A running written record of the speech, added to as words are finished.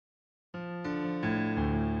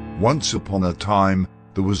Once upon a time,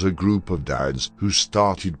 there was a group of dads who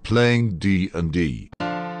started playing D&D.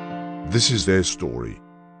 This is their story.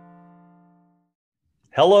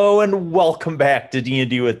 Hello and welcome back to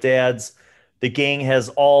D&D with Dads. The gang has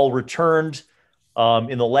all returned.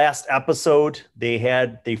 In the last episode,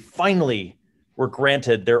 they finally were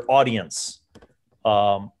granted their audience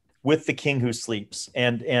with the king who sleeps.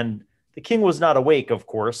 And the king was not awake, of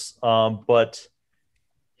course, but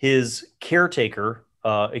his caretaker,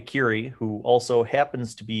 Akiri, who also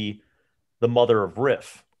happens to be the mother of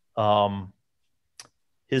Riff,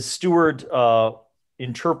 his steward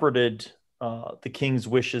interpreted the king's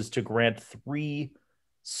wishes to grant 3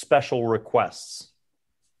 special requests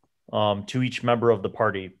to each member of the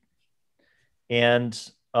party. And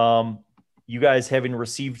you guys, having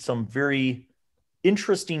received some very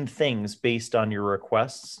interesting things based on your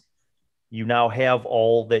requests, you now have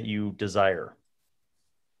all that you desire.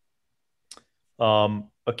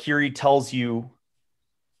 Akiri tells you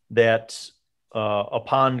that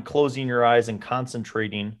upon closing your eyes and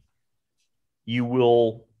concentrating, you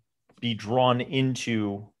will be drawn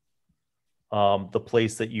into the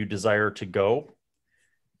place that you desire to go,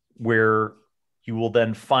 where you will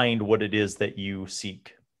then find what it is that you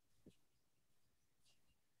seek.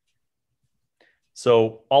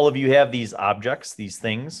 So all of you have these objects, these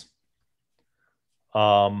things,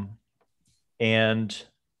 and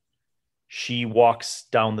she walks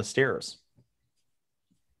down the stairs.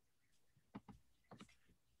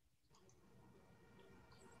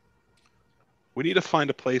 We need to find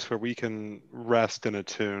a place where we can rest and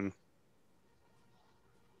attune.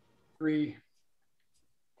 3.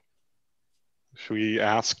 Should we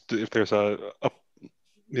ask if there's a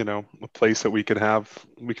place that we could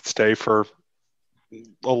stay for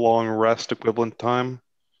a long rest equivalent time?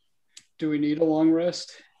 Do we need a long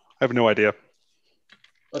rest? I have no idea.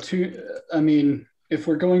 I mean, if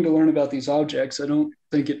we're going to learn about these objects, I don't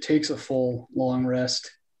think it takes a full long rest.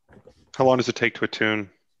 How long does it take to attune?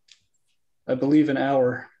 I believe an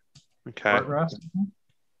hour. Okay.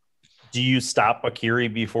 Do you stop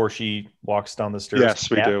Akiri before she walks down the stairs? Yes,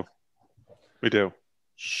 we do. We do.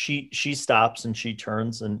 She stops and she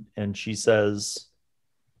turns and she says,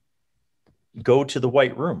 "Go to the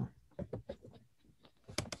White Room."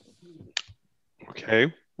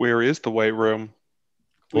 Okay. Where is the White Room?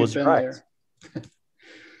 Close your eyes.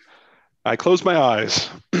 I close my eyes.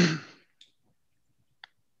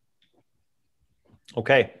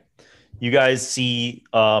 Okay. You guys see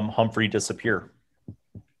Humphrey disappear.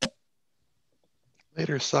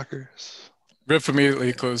 Later, suckers. Riff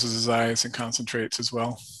immediately closes his eyes and concentrates as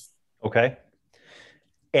well. Okay.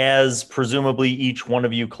 As presumably each one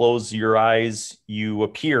of you close your eyes, you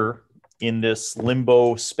appear in this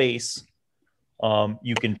limbo space.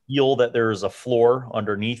 You can feel that there is a floor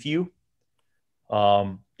underneath you.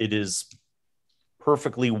 It is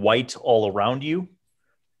perfectly white all around you,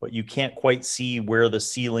 but you can't quite see where the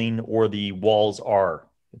ceiling or the walls are.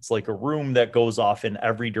 It's like a room that goes off in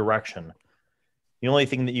every direction. The only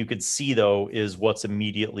thing that you could see, though, is what's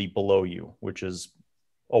immediately below you, which is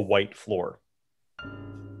a white floor.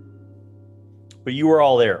 But you are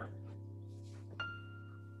all there.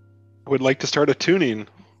 I would like to start attuning.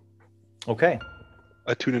 Okay.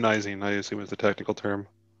 Attuninizing, I assume is the technical term.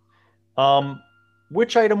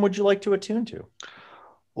 Which item would you like to attune to?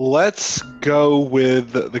 Let's go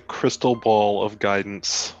with the crystal ball of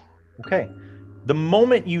guidance. Okay. The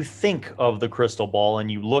moment you think of the crystal ball and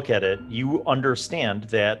you look at it, you understand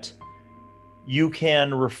that you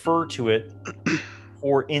can refer to it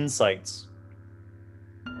for insights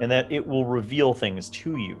and that it will reveal things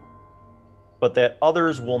to you, but that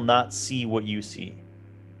others will not see what you see.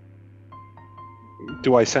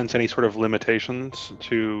 Do I sense any sort of limitations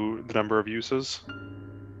to the number of uses?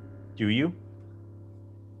 Do you?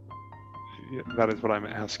 Yeah, that is what I'm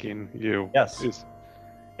asking you. Yes.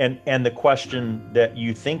 And the question that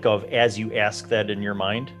you think of as you ask that in your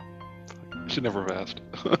mind, I should never have asked,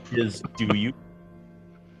 is do you?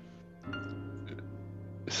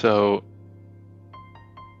 So,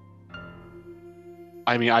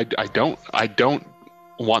 I mean, I don't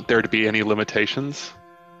want there to be any limitations.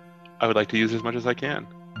 I would like to use as much as I can.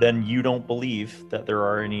 Then you don't believe that there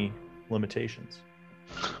are any limitations.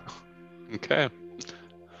 Okay.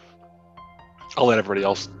 I'll let everybody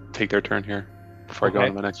else take their turn here before I go on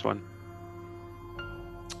to the next one.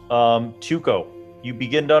 Tuco, you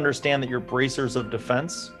begin to understand that your bracers of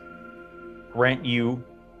defense grant you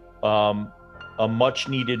a much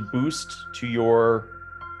needed boost to your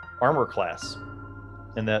armor class.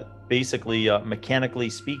 And that basically, mechanically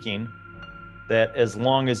speaking, that as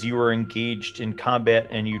long as you are engaged in combat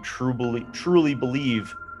and you truly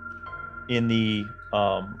believe in the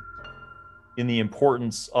in the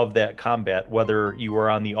importance of that combat, whether you are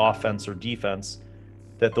on the offense or defense,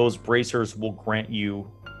 that those bracers will grant you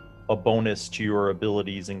a bonus to your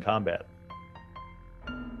abilities in combat.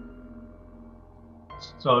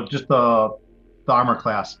 So just the armor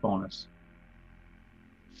class bonus.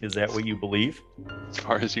 Is that what you believe? As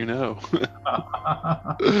far as you know.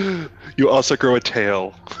 You also grow a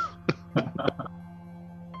tail.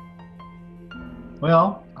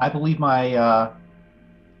 Well, I believe my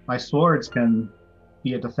my swords can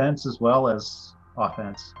be a defense as well as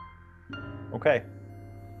offense. Okay.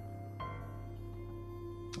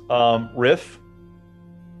 Riff,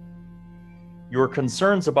 your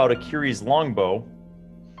concerns about Akiri's longbow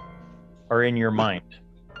are in your mind.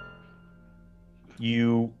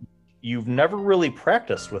 You've never really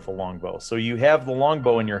practiced with a longbow, so you have the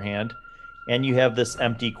longbow in your hand, and you have this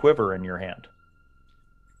empty quiver in your hand.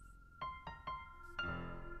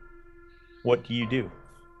 What do you do?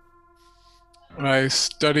 I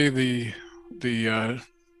study the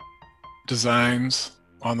designs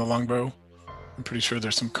on the longbow. I'm pretty sure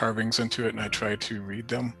there's some carvings into it, and I try to read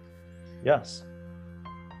them. Yes,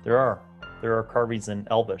 there are carvings in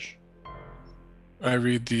Elvish. I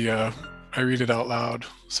read it out loud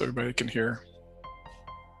so everybody can hear.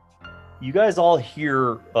 You guys all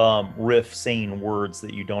hear Riff saying words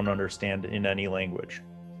that you don't understand in any language.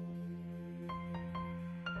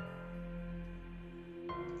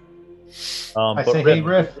 I say, hey,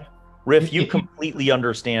 Riff. Riff, you completely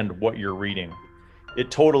understand what you're reading.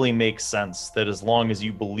 It totally makes sense that as long as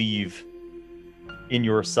you believe in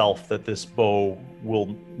yourself that this bow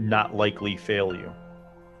will not likely fail you.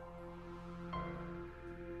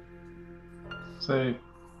 So,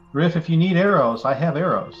 Riff, if you need arrows, I have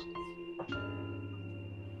arrows.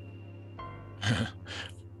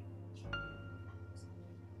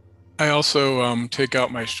 I also take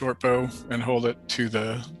out my short bow and hold it to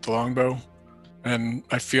the longbow, and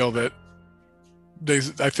I feel that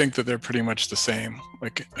I think that they're pretty much the same.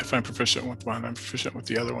 Like if I'm proficient with one, I'm proficient with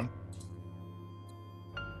the other one.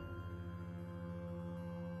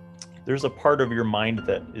 There's a part of your mind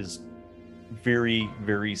that is very,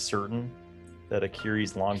 very certain that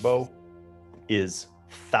Akiri's longbow is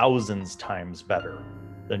thousands times better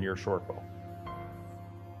than your short bow.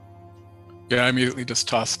 Yeah, I immediately just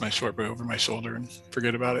toss my short bow over my shoulder and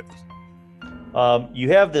forget about it. You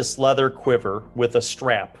have this leather quiver with a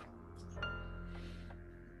strap.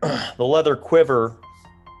 The leather quiver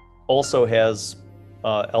also has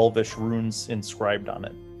Elvish runes inscribed on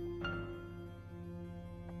it.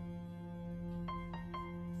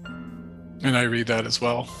 And I read that as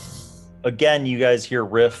well. Again, you guys hear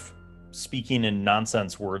Riff speaking in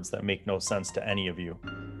nonsense words that make no sense to any of you.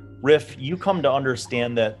 Riff, you come to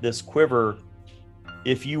understand that this quiver,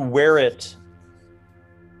 if you wear it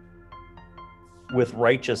with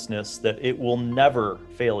righteousness, that it will never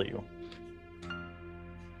fail you.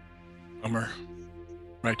 Bummer.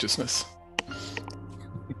 Righteousness.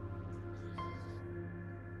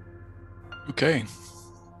 Okay.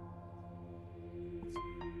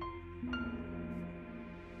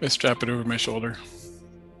 I strap it over my shoulder.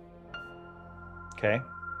 Okay.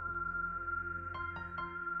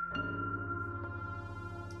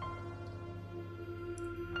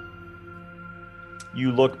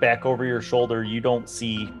 You look back over your shoulder. You don't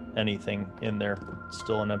see anything in there. It's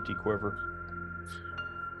still an empty quiver.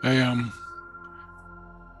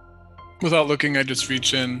 Without looking, I just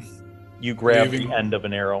reach in. You grab waving, the end of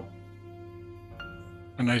an arrow.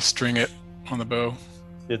 and I string it on the bow.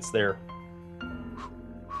 It's there. All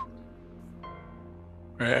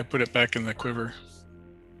right, I put it back in the quiver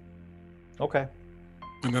Okay.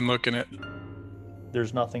 and then look in it.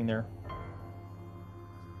 There's nothing there.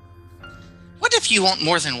 What if you want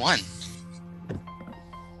more than one?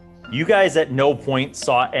 You guys at no point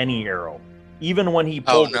saw any arrow. Even when he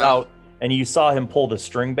pulled it out and you saw him pull the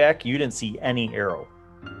string back, you didn't see any arrow.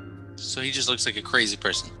 So he just looks like a crazy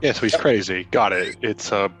person. Yeah, so he's crazy. Got it.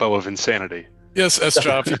 It's a bow of insanity. Yes,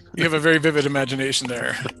 Estrop, you have a very vivid imagination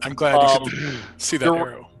there. I'm glad you could see that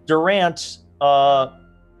arrow. Durant,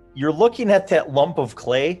 you're looking at that lump of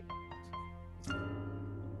clay.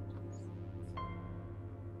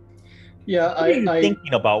 Yeah, What are you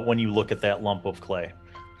thinking about when you look at that lump of clay?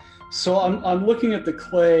 So I'm looking at the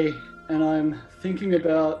clay and I'm thinking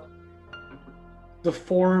about the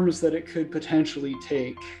forms that it could potentially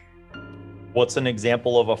take. What's an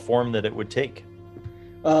example of a form that it would take?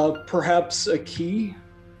 Perhaps a key.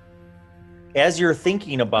 As you're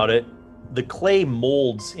thinking about it, the clay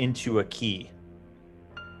molds into a key.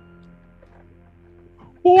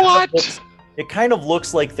 What? It kind of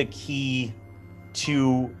looks like the key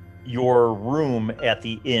to your room at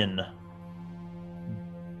the inn.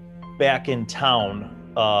 back in town,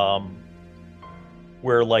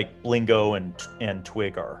 where like Blingo and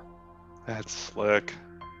Twig are. That's slick.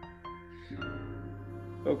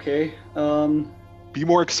 Okay. Be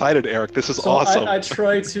more excited, Eric. This is So awesome. I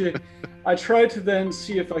try to then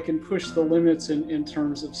see if I can push the limits in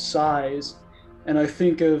terms of size, and I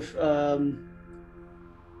think of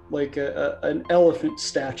like an elephant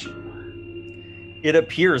statue. It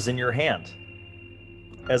appears in your hand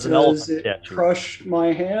as an Does elephant it statue. crush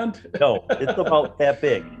my hand? No, it's about that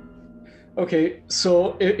big. Okay,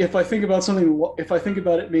 so if I think about something, if I think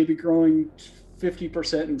about it maybe growing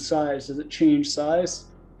 50% in size, does it change size?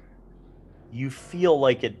 You feel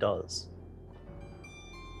like it does.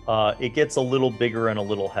 It gets a little bigger and a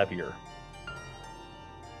little heavier.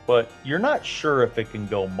 But you're not sure if it can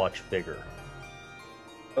go much bigger.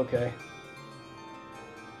 Okay.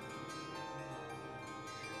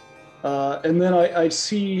 And then I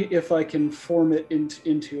see if I can form it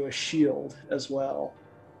into a shield as well.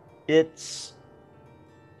 It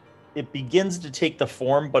begins to take the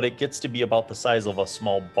form, but it gets to be about the size of a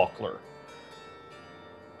small buckler.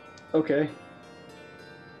 Okay.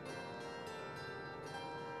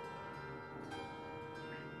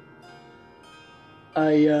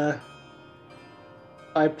 I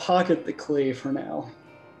pocket the clay for now.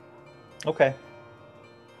 Okay.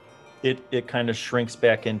 It kind of shrinks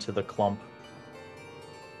back into the clump.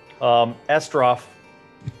 Estroff,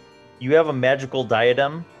 you have a magical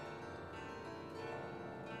diadem.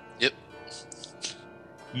 Yep.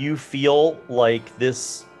 You feel like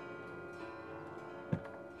this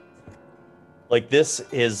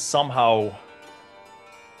is somehow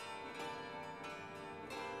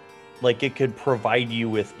like it could provide you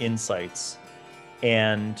with insights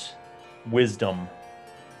and wisdom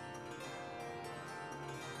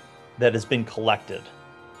that has been collected.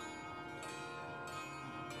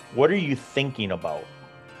 What are you thinking about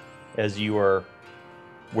as you are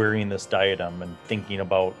wearing this diadem and thinking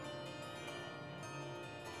about?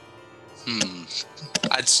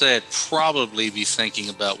 I'd say I'd probably be thinking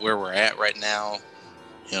about where we're at right now.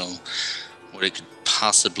 You know, what it could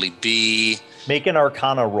possibly be. Make an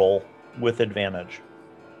Arcana roll with advantage.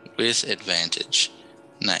 With advantage.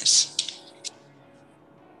 Nice.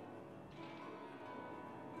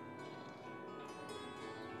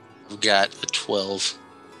 I've got a 12.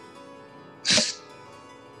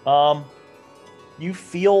 You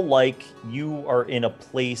feel like you are in a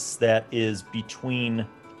place that is between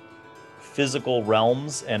physical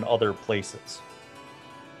realms and other places.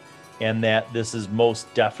 And that this is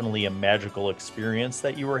most definitely a magical experience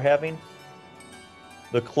that you were having.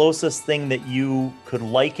 The closest thing that you could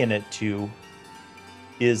liken it to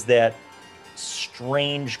is that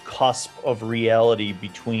strange cusp of reality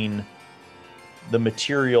between the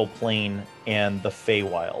material plane and the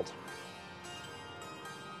Feywild.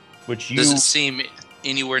 Which you... Does it seem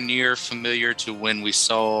anywhere near familiar to when we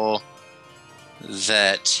saw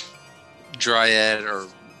that Dryad or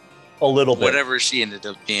a little bit, whatever she ended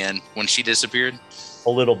up being when she disappeared? A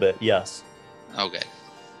little bit, yes. Okay.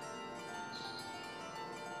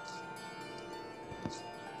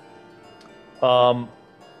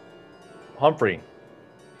 Humphrey.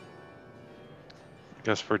 I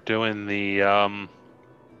guess we're doing the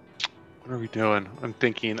what are we doing? I'm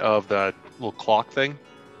thinking of the little clock thing.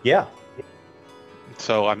 Yeah.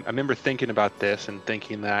 So I remember thinking about this and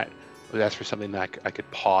thinking that that's for something that I could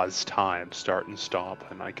pause time, start and stop,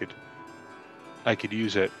 and I could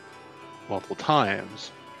use it multiple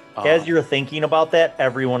times. As you're thinking about that,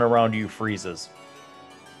 everyone around you freezes.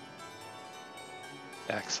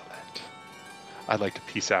 Excellent. I'd like to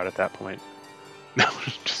peace out at that point. No,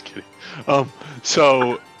 just kidding.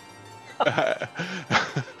 So,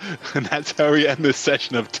 and that's how we end this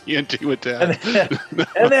session of D&D with Dad.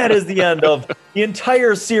 And that is the end of the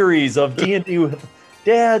entire series of D&D with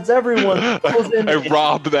Dads. Everyone goes in. I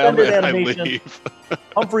rob them and animation. I leave.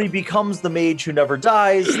 Humphrey becomes the mage who never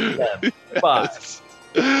dies. Bye. Yes.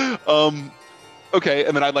 Okay,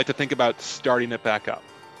 and then I'd like to think about starting it back up,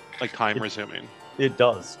 like time resuming. It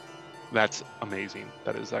does. That's amazing.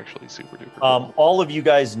 That is actually super duper cool. All of you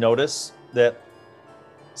guys notice that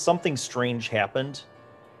something strange happened.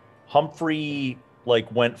 Humphrey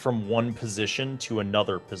went from one position to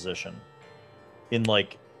another position in a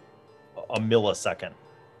millisecond.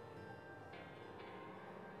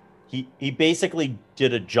 He basically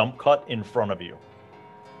did a jump cut in front of you.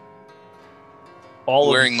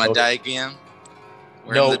 Wearing my diadem?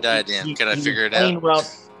 Wearing the diadem. Can I figure it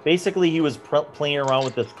out? Basically, he was playing around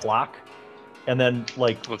with this clock, and then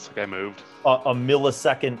looks like I moved. A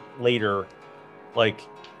millisecond later,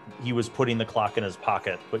 he was putting the clock in his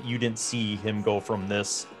pocket, but you didn't see him go from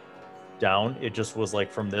this down. It just was like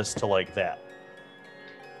from this to like that.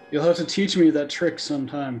 You'll have to teach me that trick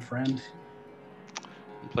sometime, friend.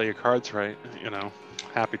 Play your cards right,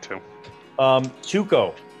 happy to.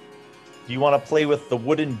 Tuco, do you want to play with the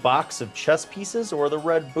wooden box of chess pieces or the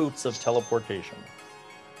red boots of teleportation?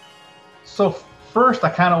 So first, I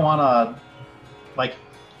kind of want to like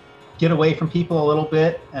get away from people a little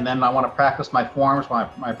bit, and then I want to practice my forms while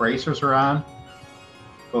my bracers are on.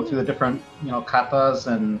 Go through the different, katas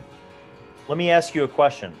and. Let me ask you a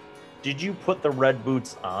question. Did you put the red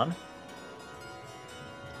boots on?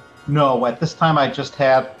 No, at this time I just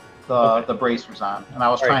had the bracers on, and I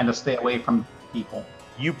was trying to stay away from people.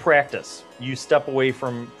 You practice. You step away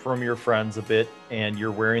from your friends a bit, and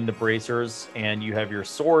you're wearing the bracers, and you have your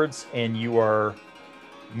swords, and you are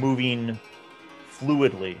moving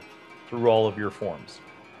fluidly through all of your forms.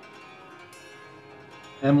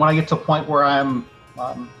 And when I get to a point where I'm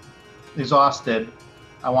exhausted,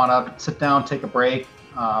 I want to sit down, take a break,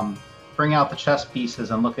 bring out the chess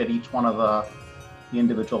pieces, and look at each one of the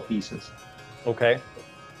individual pieces. Okay.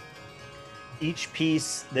 Each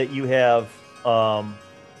piece that you have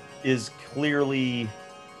is clearly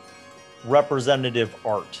representative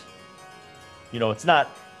art. It's not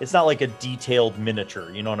like a detailed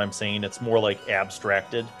miniature. You know what I'm saying? It's more like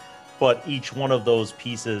abstracted. But each one of those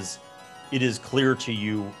pieces, it is clear to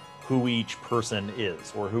you who each person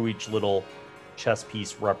is, or who each little chess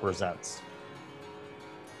piece represents.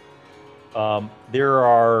 There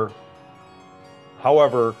are,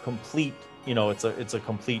 however, complete, it's a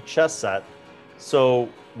complete chess set. So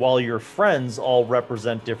while your friends all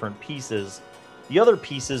represent different pieces, the other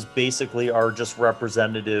pieces basically are just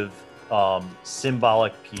representative,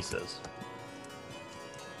 symbolic pieces.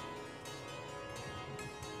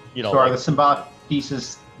 So are the symbolic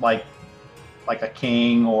pieces like a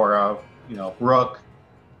king or a rook?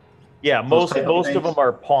 Yeah, most of them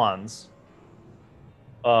are pawns.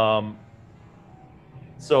 So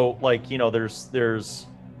like there's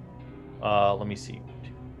let me see,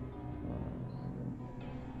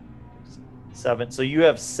 7. So you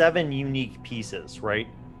have 7 unique pieces, right?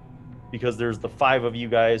 Because there's the 5 of you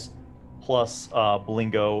guys plus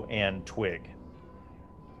Blingo and Twig.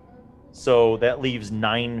 So that leaves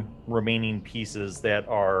 9 remaining pieces that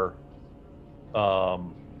are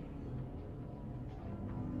I'm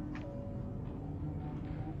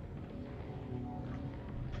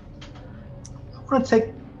going to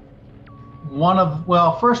take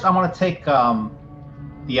first I want to take the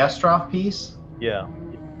Estroff piece. Yeah.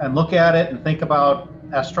 And look at it and think about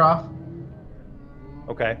Estroff.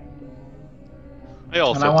 Okay. I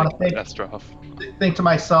also think about Estroff. Think to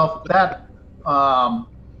myself, that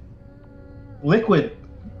liquid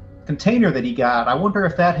container that he got, I wonder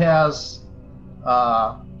if that has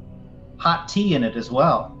hot tea in it as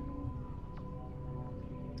well.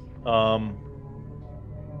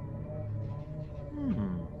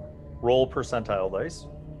 Roll percentile dice.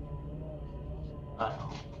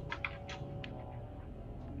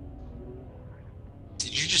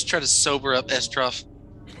 Did you just try to sober up Estroff?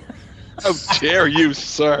 How dare you,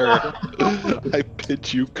 sir? I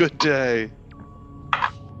bid you good day.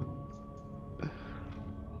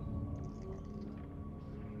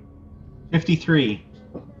 $53.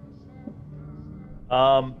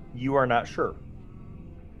 You are not sure.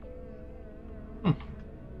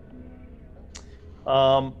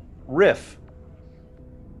 Riff.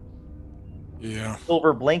 Yeah.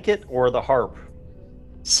 Silver blanket or the harp?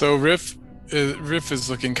 So Riff is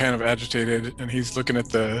looking kind of agitated, and he's looking at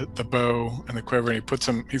the bow and the quiver, and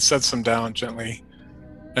he sets them down gently,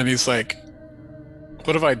 and he's like,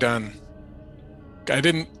 "What have I done? I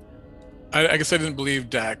guess I didn't believe,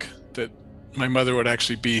 Dak, that my mother would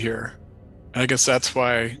actually be here. And I guess that's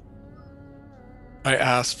why I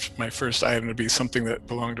asked my first item to be something that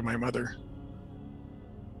belonged to my mother.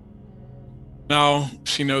 Now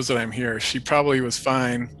she knows that I'm here. She probably was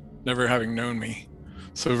fine, never having known me."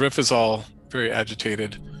 So Riff is all very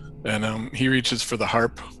agitated, and he reaches for the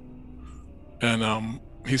harp, and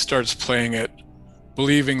he starts playing it,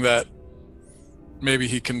 believing that maybe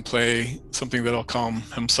he can play something that'll calm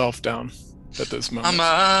himself down at this moment.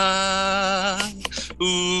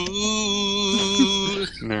 Ooh.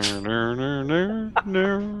 No.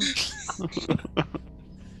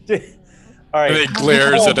 All right. And he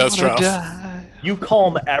glares at Estroff. You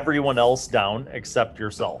calm everyone else down except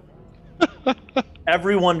yourself.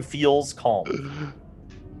 Everyone feels calm.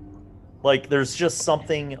 Like there's just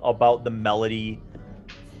something about the melody,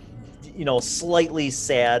 slightly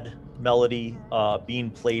sad melody being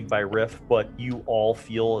played by Riff, but you all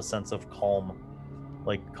feel a sense of calm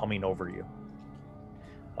coming over you.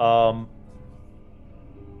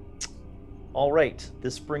 All right,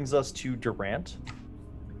 this brings us to Durant.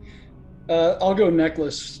 I'll go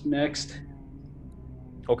necklace next.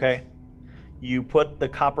 Okay. You put the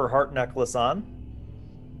copper heart necklace on.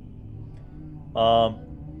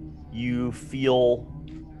 You feel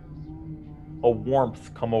a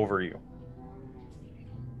warmth come over you.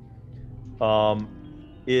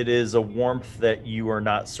 It is a warmth that you are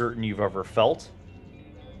not certain you've ever felt,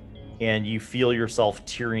 and you feel yourself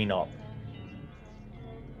tearing up.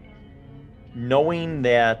 Knowing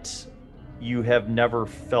that you have never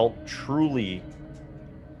felt truly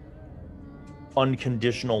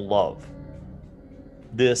unconditional love,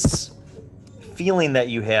 this feeling that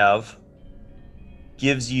you have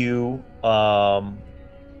gives you a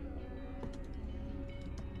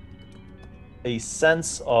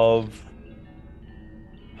sense of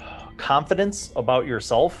confidence about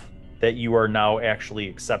yourself that you are now actually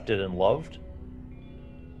accepted and loved,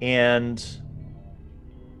 and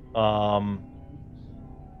a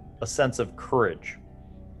sense of courage.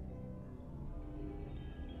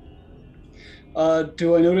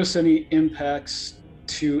 Do I notice any impacts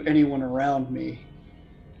to anyone around me?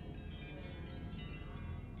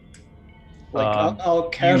 Like, I'll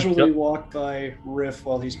casually walk by Riff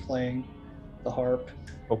while he's playing the harp.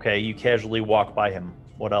 Okay, you casually walk by him.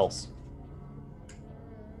 What else?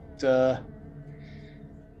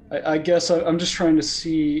 I guess I'm just trying to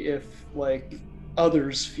see if, like,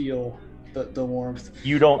 others feel the warmth.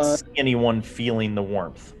 You don't see anyone feeling the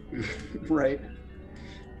warmth. Right.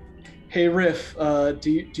 Hey, Riff,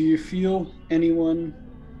 do you feel anyone?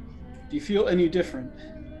 Do you feel any different?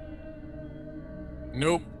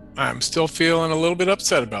 Nope. I'm still feeling a little bit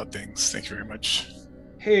upset about things. Thank you very much.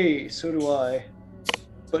 Hey, so do I.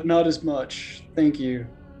 But not as much. Thank you.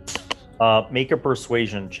 Make a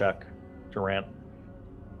persuasion check, Durant.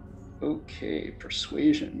 Okay,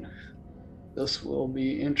 persuasion. This will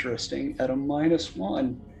be interesting at a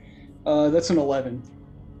 -1. That's an 11.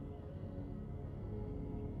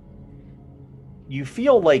 You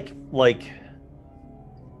feel like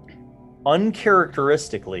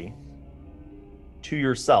uncharacteristically to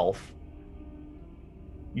yourself,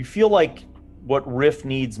 you feel like what Riff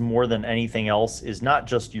needs more than anything else is not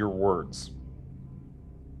just your words.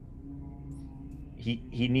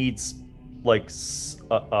 He needs like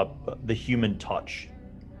the human touch.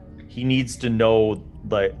 He needs to know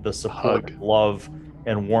the support, love,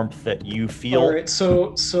 and warmth that you feel. All right,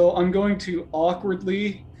 so I'm going to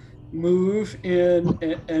awkwardly move in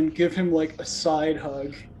and give him like a side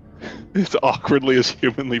hug. As awkwardly as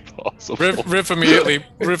humanly possible. Riff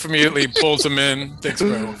immediately pulls him in.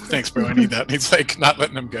 Thanks, bro. I need that. And he's like not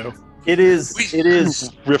letting him go. It is.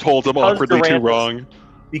 Riff holds him awkwardly too wrong.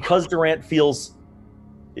 Because Durant feels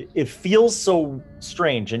so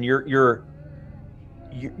strange, and you're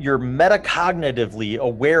metacognitively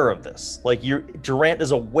aware of this. Like Durant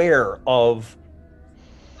is aware of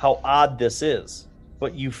how odd this is,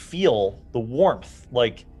 but you feel the warmth,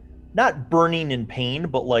 like not burning in pain,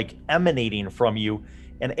 but like emanating from you.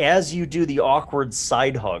 And as you do the awkward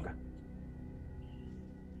side hug,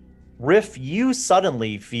 Riff, you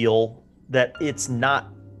suddenly feel that it's not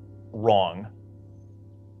wrong,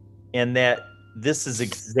 and that this is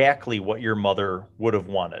exactly what your mother would have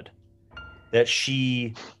wanted. That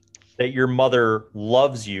your mother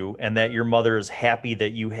loves you, and that your mother is happy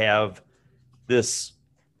that you have this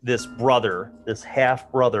brother, this half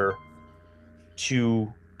brother,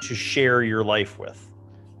 to share your life with.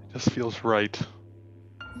 It just feels right.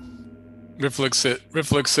 Riff looks at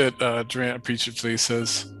Durant appreciatively,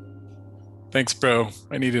 says, "Thanks, bro.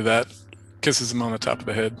 I needed that." Kisses him on the top of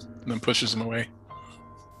the head, and then pushes him away.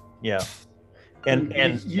 Yeah, and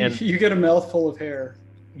you get a mouthful of hair.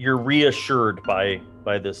 You're reassured by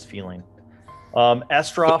this feeling.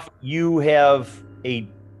 Estroff, you have a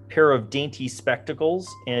pair of dainty spectacles,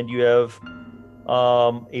 and you have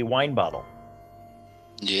a wine bottle.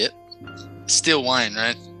 Yep. Still wine,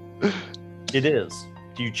 right? It is.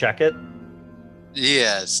 Do you check it?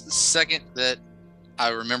 Yes. Second that I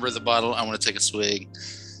remember the bottle, I want to take a swig.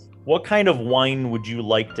 What kind of wine would you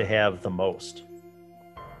like to have the most?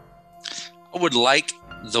 I would like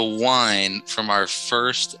the wine from our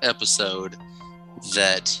first episode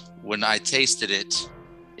that when I tasted it,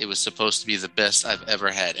 it was supposed to be the best I've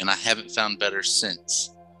ever had, and I haven't found better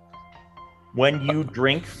since. When you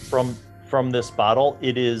drink from this bottle,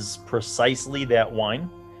 it is precisely that wine.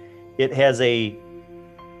 It has a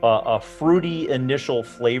fruity initial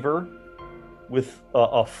flavor with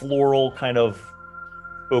a floral kind of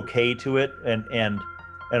bouquet to it, and an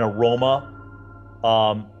aroma,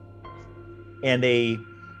 and a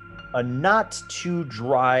not too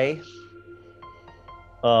dry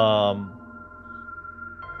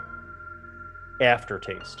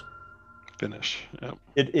aftertaste. Finish. Yep.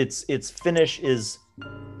 Its finish is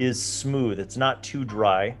smooth. It's not too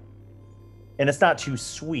dry, and it's not too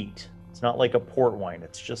sweet. It's not like a port wine.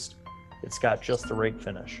 It's got just the right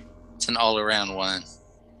finish. It's an all-around wine.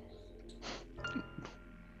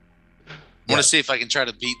 I want to see if I can try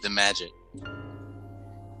to beat the magic.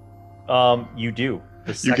 You do.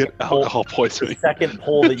 You get alcohol poisoning. The second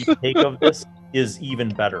pull that you take of this is even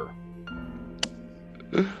better.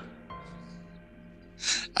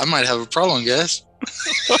 I might have a problem, guys.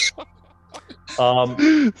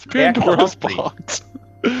 It's Pandora's box.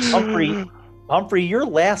 Humphrey, your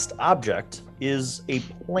last object is a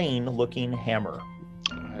plain-looking hammer.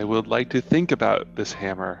 I would like to think about this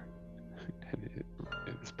hammer.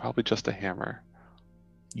 It's probably just a hammer.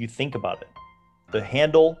 You think about it. The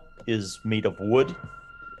handle is made of wood.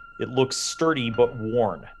 It looks sturdy but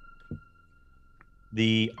worn.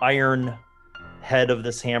 The iron head of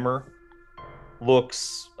this hammer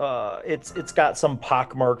looks it's got some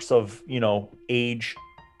pock marks of age,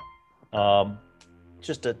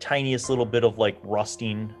 just a tiniest little bit of like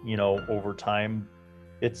rusting over time.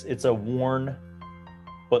 It's a worn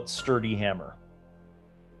but sturdy hammer.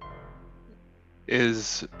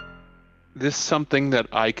 Is this something that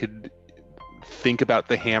I could think about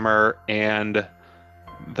the hammer and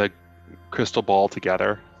the crystal ball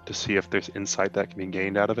together to see if there's insight that can be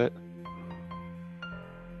gained out of it?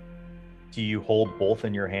 Do you hold both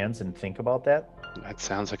in your hands and think about that? That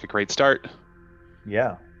sounds like a great start.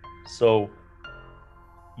 Yeah. So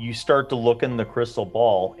you start to look in the crystal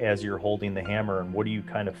ball as you're holding the hammer, and what are you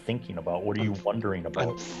kind of thinking about? What are you wondering about?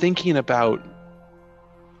 I'm thinking about,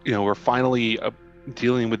 we're finally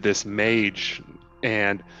dealing with this mage,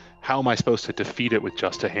 and how am I supposed to defeat it with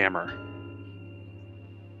just a hammer?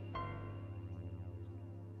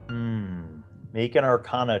 Make an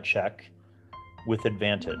Arcana check with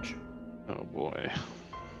advantage. Oh boy.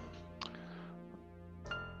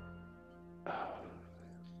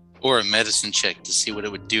 Or a medicine check to see what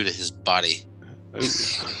it would do to his body.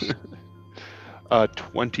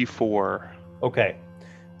 24. Okay.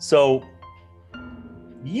 So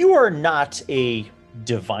you are not a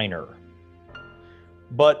diviner,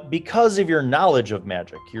 but because of your knowledge of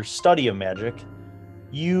magic, your study of magic,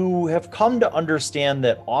 you have come to understand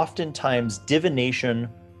that oftentimes divination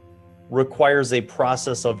requires a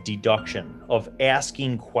process of deduction, of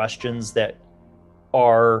asking questions that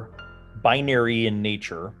are binary in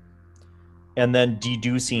nature, and then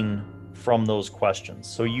deducing from those questions.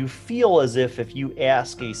 So you feel as if you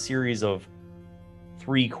ask a series of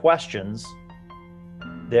 3 questions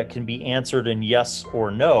that can be answered in yes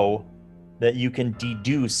or no, that you can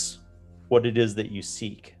deduce what it is that you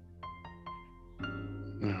seek.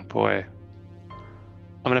 Oh boy.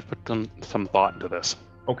 I'm going to put some thought into this.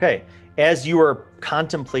 Okay. As you are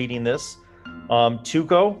contemplating this,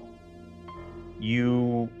 Tuco,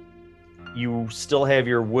 you still have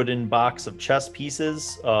your wooden box of chess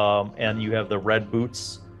pieces, and you have the red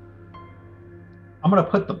boots. I'm going to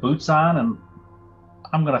put the boots on, and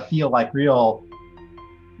I'm going to feel like real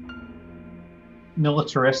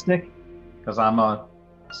militaristic, because I'm a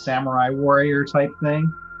samurai warrior type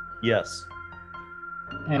thing. Yes.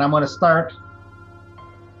 And I'm going to start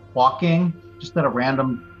walking just in a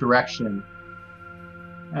random direction.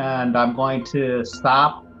 And I'm going to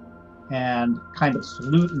stop and kind of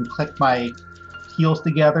salute and click my heels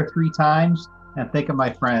together 3 times and think of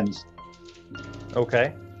my friends.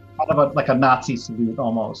 Okay. Kind of like a Nazi salute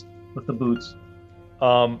almost with the boots.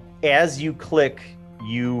 As you click,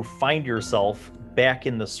 you find yourself back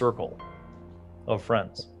in the circle of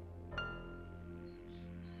friends.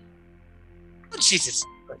 Jesus.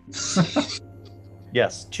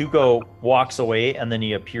 Yes, Tuco walks away and then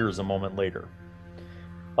he appears a moment later.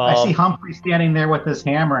 I see Humphrey standing there with his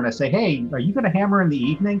hammer, and I say, "Hey, are you going to hammer in the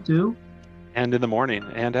evening too?" And in the morning,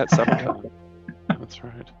 and at supper. That's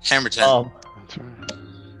right. Hammer time. That's right.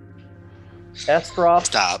 Estroff.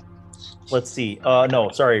 Stop. Let's see. No,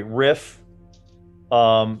 sorry. Riff.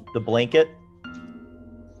 The blanket.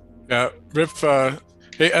 Yeah, Riff.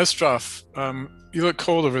 Hey, Estroff. You look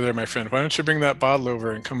cold over there, my friend. Why don't you bring that bottle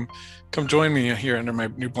over and come join me here under my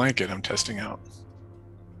new blanket I'm testing out?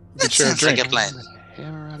 We could share a Sounds drink. like a plan.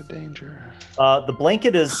 Hammer out of danger. The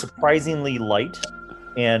blanket is surprisingly light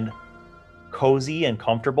and cozy and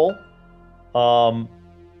comfortable.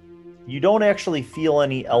 You don't actually feel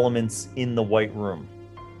any elements in the white room.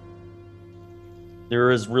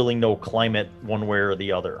 There is really no climate one way or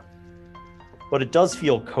the other. But it does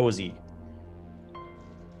feel cozy.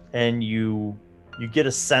 And you get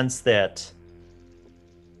a sense that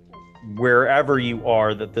wherever you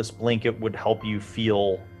are, that this blanket would help you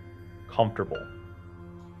feel comfortable.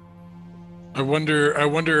 I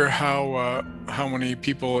wonder how many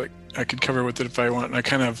people I could cover with it if I want. And I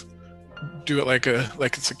kind of do it like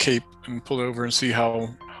it's a cape and pull it over and see how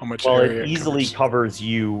much area it easily covers.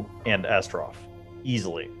 you and Estroff.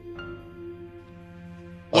 Easily.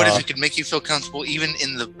 What if it could make you feel comfortable even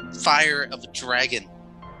in the fire of a dragon?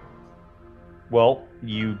 Well,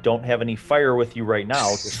 you don't have any fire with you right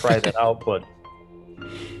now to try that out, but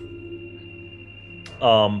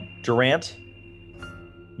Durant,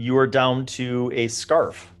 you are down to a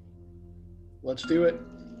scarf. Let's do it.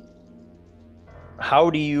 How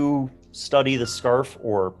do you study the scarf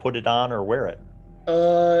or put it on or wear it?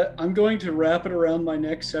 I'm going to wrap it around my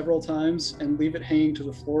neck several times and leave it hanging to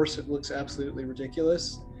the floor so it looks absolutely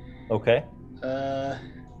ridiculous. Okay. And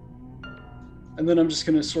then I'm just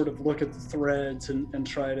going to sort of look at the threads and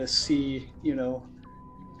try to see,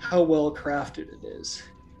 how well crafted it is.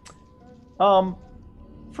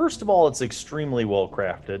 First of all, it's extremely well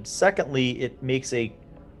crafted. Secondly, it makes a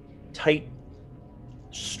tight,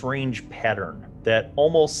 strange pattern that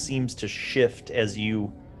almost seems to shift as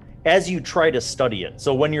you try to study it.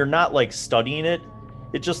 So when you're not like studying it,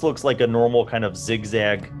 it just looks like a normal kind of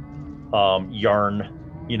zigzag yarn,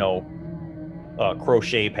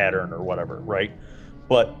 crochet pattern or whatever, right?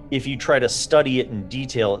 But if you try to study it in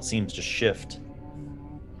detail, it seems to shift.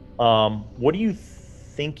 What are you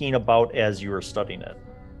thinking about as you are studying it?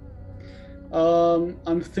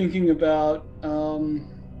 I'm thinking about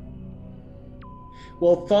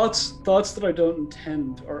thoughts that I don't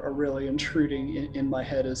intend are really intruding in my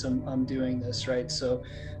head as I'm doing this, right? So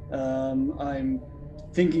I'm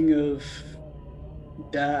thinking of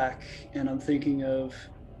Dak, and I'm thinking of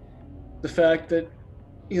the fact that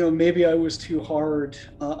maybe I was too hard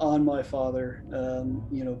on my father,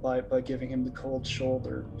 by giving him the cold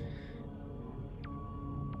shoulder.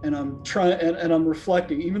 And I'm trying, and I'm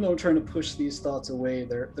reflecting, even though I'm trying to push these thoughts away,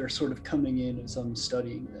 they're sort of coming in as I'm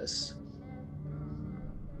studying this.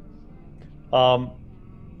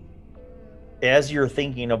 As you're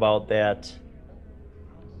thinking about that,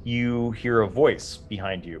 you hear a voice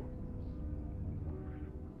behind you.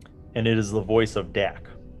 And it is the voice of Dak.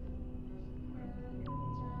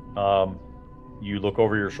 You look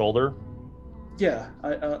over your shoulder. Yeah,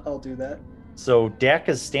 I'll do that. So Dak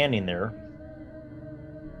is standing there.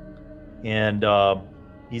 And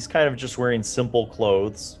he's kind of just wearing simple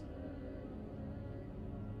clothes.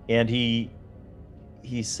 And he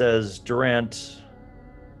says, Durant,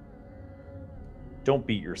 don't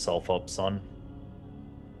beat yourself up, son.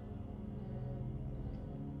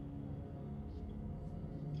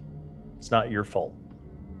 It's not your fault.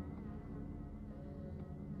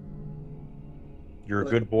 You're a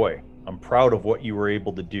good boy. I'm proud of what you were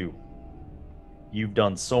able to do. You've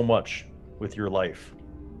done so much with your life.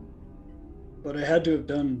 But I had to have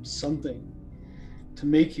done something to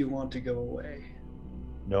make you want to go away.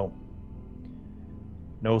 No.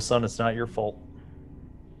 No, son, it's not your fault.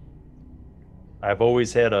 I've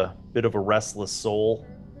always had a bit of a restless soul.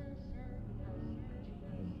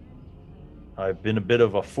 I've been a bit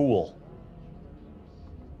of a fool.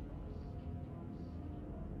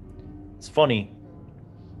 It's funny.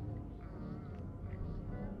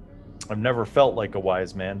 I've never felt like a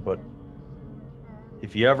wise man, but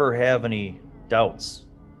if you ever have any doubts,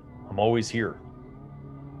 I'm always here.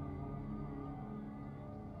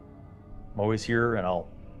 I'm always here, and I'll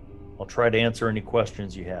try to answer any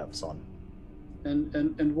questions you have, son.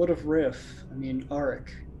 And what of Arik?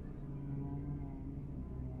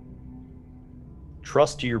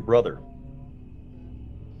 Trust to your brother.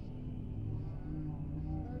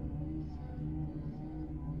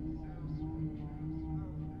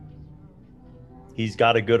 He's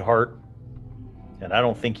got a good heart, and I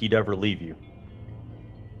don't think he'd ever leave you.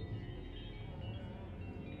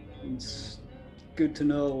 It's good to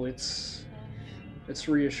know. It's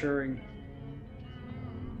reassuring.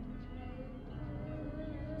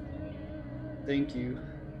 Thank you.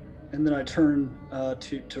 And then I turn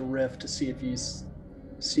to Riff to see if he's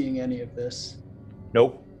seeing any of this.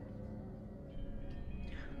 Nope.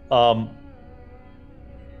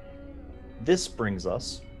 This brings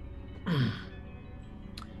us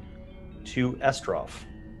to Estroff.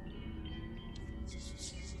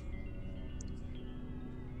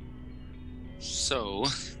 So,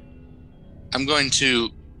 I'm going to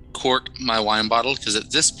cork my wine bottle because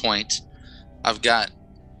at this point, I've got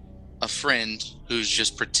a friend who's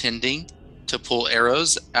just pretending to pull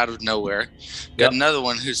arrows out of nowhere. Got another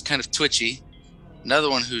one who's kind of twitchy, another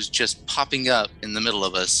one who's just popping up in the middle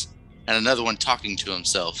of us, and another one talking to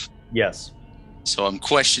himself. Yes. So I'm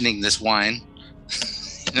questioning this wine,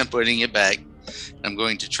 and I'm putting it back. I'm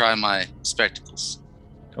going to try my spectacles.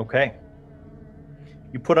 Okay.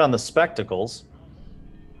 You put on the spectacles,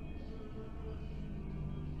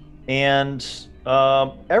 and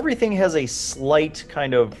everything has a slight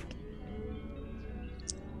kind of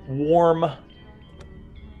warm,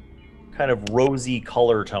 kind of rosy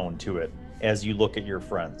color tone to it as you look at your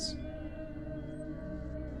friends.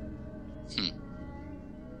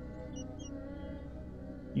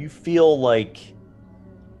 You feel like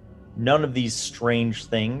none of these strange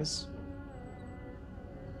things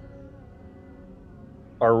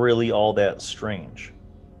are really all that strange.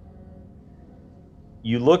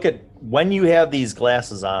 You look at when you have these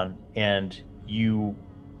glasses on, and you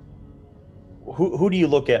who do you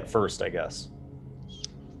look at first, I guess?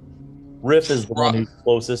 Riff is the one who's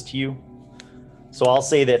closest to you. So I'll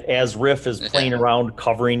say that as Riff is playing around,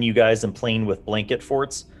 covering you guys and playing with blanket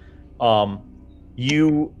forts,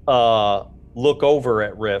 you look over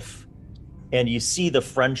at Riff, and you see the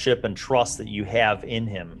friendship and trust that you have in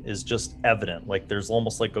him is just evident. Like there's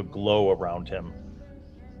almost like a glow around him.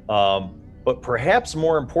 But perhaps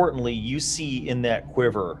more importantly, you see in that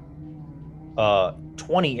quiver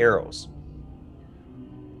 20 arrows.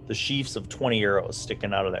 The sheafs of 20 arrows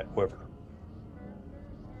sticking out of that quiver.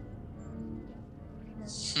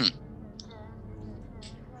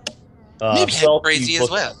 Maybe I'm crazy as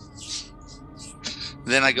well.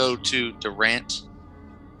 Then I go to Durant.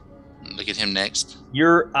 Look at him next.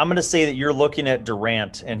 I'm going to say that you're looking at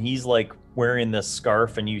Durant, and he's like wearing this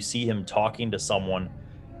scarf, and you see him talking to someone,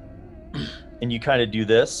 and you kind of do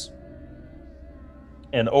this.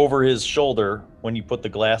 And over his shoulder, when you put the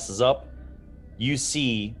glasses up, you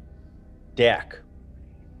see Dak.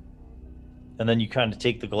 And then you kind of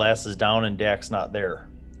take the glasses down, and Dak's not there.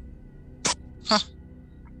 Huh.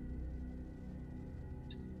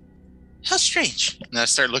 How strange. And I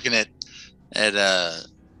start looking at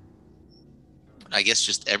I guess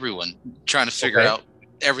just everyone, trying to figure out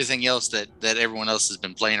everything else that everyone else has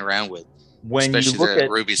been playing around with, especially the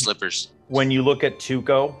ruby slippers. When you look at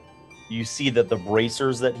Tuco, you see that the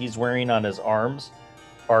bracers that he's wearing on his arms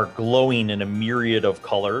are glowing in a myriad of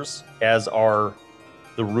colors, as are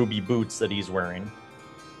the ruby boots that he's wearing.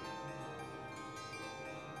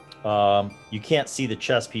 You can't see the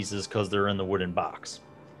chess pieces because they're in the wooden box.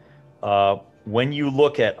 When you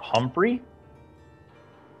look at Humphrey,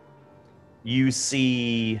 you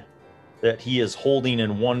see that he is holding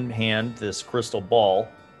in one hand this crystal ball,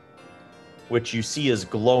 which you see is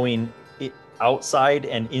glowing outside,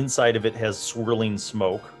 and inside of it has swirling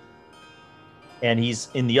smoke. And he's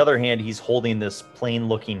in the other hand, he's holding this plain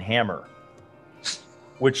looking hammer,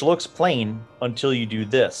 which looks plain until you do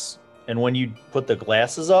this. And when you put the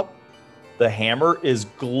glasses up, the hammer is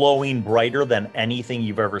glowing brighter than anything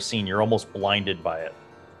you've ever seen. You're almost blinded by it.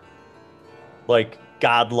 Like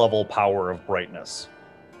God level power of brightness.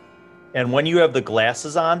 And when you have the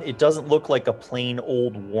glasses on, it doesn't look like a plain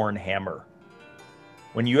old worn hammer.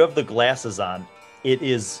 When you have the glasses on, it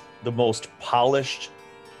is the most polished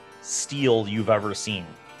steel you've ever seen.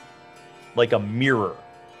 Like a mirror.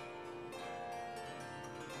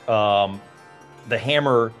 The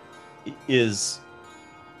hammer is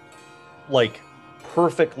like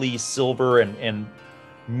perfectly silver and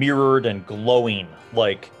mirrored and glowing,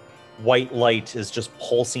 like white light is just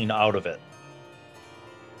pulsing out of it.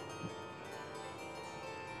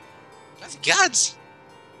 By the gods,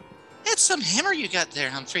 that's some hammer you got there,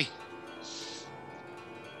 Humphrey.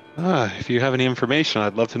 If you have any information,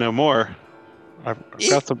 I'd love to know more. I've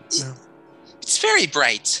got some. It's very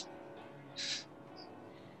bright.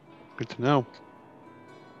 Good to know.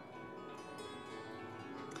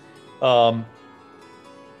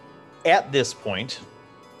 At this point,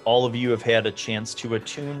 all of you have had a chance to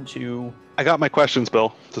attune to. I got my questions,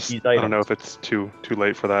 Bill. These I items. don't know if it's too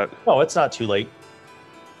late for that. No, it's not too late.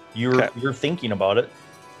 You're thinking about it.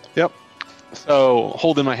 Yep. So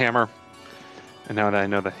holding my hammer, and now that I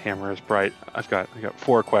know the hammer is bright, I got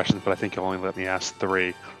 4 questions, but I think you'll only let me ask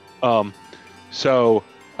 3. So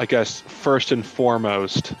I guess first and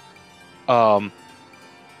foremost, I'm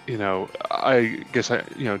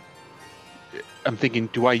thinking,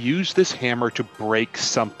 do I use this hammer to break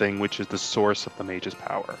something which is the source of the mage's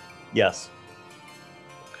power? Yes.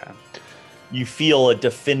 Okay. You feel a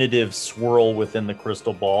definitive swirl within the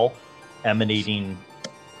crystal ball, emanating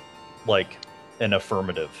like an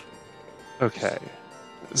affirmative. Okay.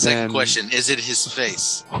 Second question, is it his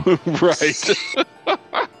face? Right.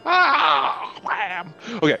 Wham.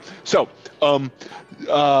 Okay, so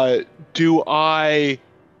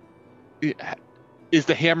is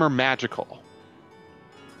the hammer magical?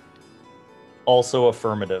 Also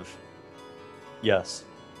affirmative. Yes.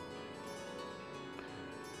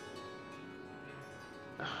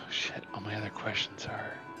 Oh shit, all my other questions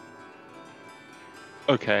are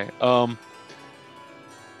Okay.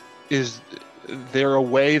 Is there a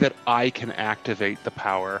way that I can activate the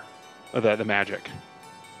power of the magic?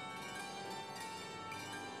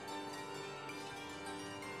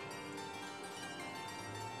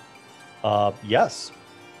 Yes.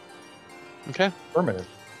 Okay. Affirmative.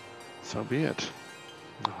 So be it.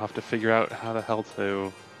 I'll have to figure out how the hell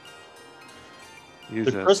to use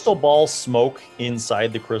The this. crystal ball smoke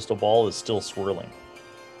inside the crystal ball is still swirling.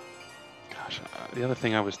 Gosh, the other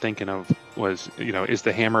thing I was thinking of was, is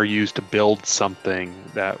the hammer used to build something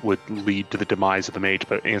that would lead to the demise of the mage?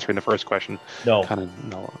 But answering the first question, No. kind of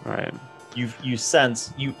no. All right. You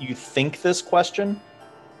sense, you think this question,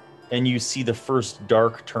 and you see the first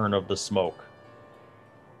dark turn of the smoke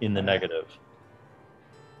in the negative.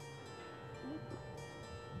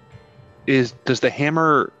 Does the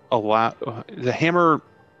hammer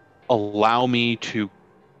allow me to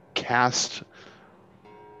cast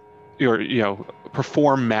or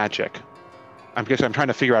perform magic? I'm trying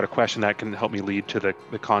to figure out a question that can help me lead to the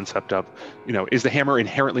concept of, is the hammer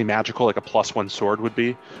inherently magical like a +1 sword would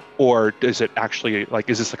be? Or is it actually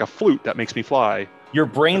is this like a flute that makes me fly? Your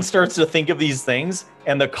brain starts to think of these things,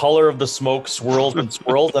 and the color of the smoke swirls and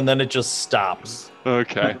swirls, and then it just stops.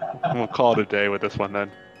 Okay. We'll call it a day with this one then.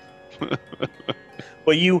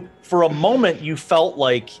 But for a moment, you felt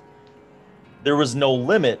like there was no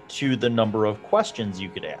limit to the number of questions you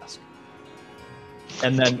could ask.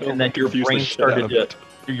 And then your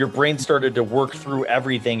brain started to work through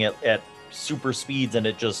everything at super speeds, and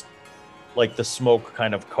it just the smoke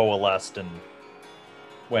kind of coalesced and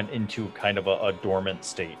went into kind of a dormant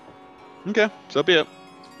state. Okay, so be it.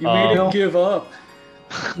 You made it give up.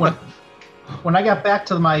 When I got back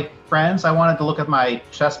to my friends, I wanted to look at my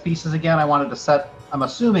chess pieces again. I wanted to set, I'm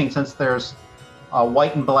assuming since there's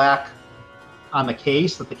white and black on the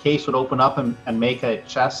case, that the case would open up and make a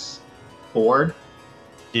chess board.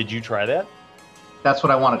 Did you try that? That's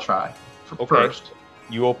what I want to try first.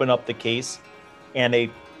 You open up the case, and a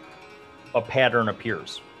pattern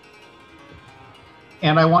appears.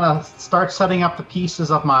 And I want to start setting up the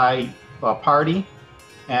pieces of my party,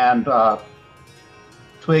 and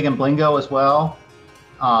Twig and Blingo as well.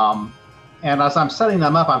 And as I'm setting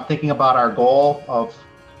them up, I'm thinking about our goal of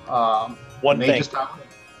one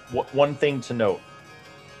thing to note.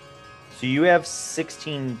 So you have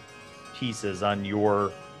 16 pieces in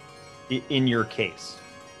your case.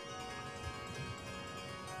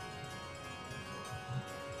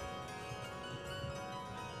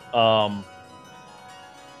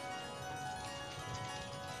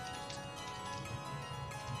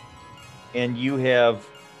 And you have,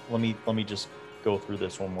 let me just go through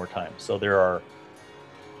this one more time. So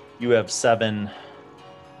you have 7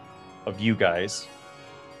 of you guys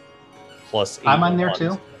plus 8. I'm on there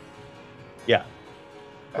too. Yeah.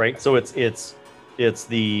 Right. So it's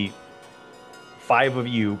the 5 of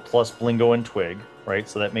you plus Blingo and Twig, right?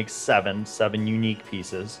 So that makes 7 unique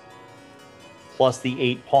pieces plus the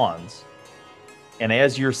 8 pawns. And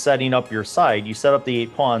as you're setting up your side, you set up the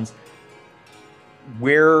 8 pawns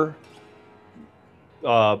where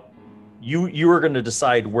you are going to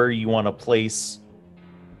decide where you want to place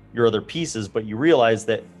your other pieces, but you realize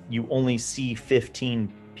that you only see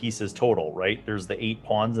 15 pieces total, right? There's the 8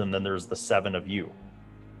 pawns, and then there's the 7 of you.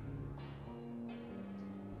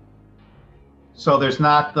 So there's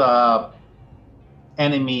not the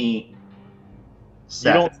enemy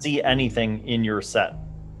set. You don't see anything in your set.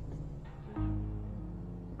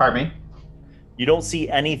 Pardon me? You don't see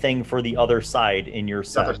anything for the other side in your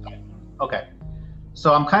set. Okay.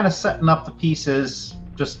 So I'm kind of setting up the pieces,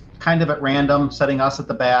 just kind of at random, setting us at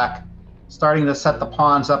the back, starting to set the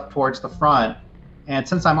pawns up towards the front. And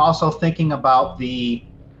since I'm also thinking about the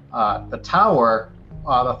tower,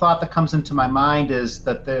 the thought that comes into my mind is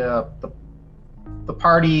that the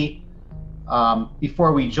party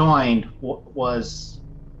before we joined was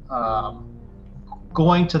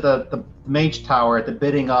going to the mage tower at the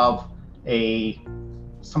bidding of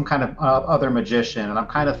some kind of other magician, and I'm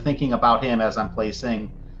kind of thinking about him as I'm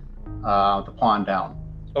placing the pawn down.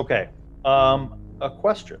 Okay. A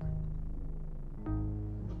question.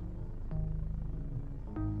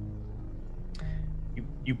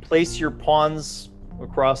 You place your pawns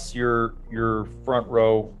across your front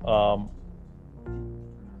row.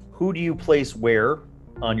 Who do you place where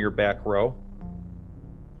on your back row?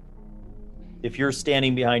 If you're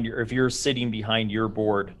sitting behind your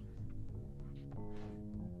board.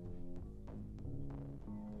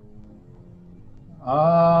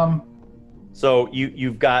 So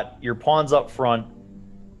you've got your pawns up front,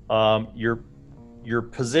 your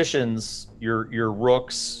positions, your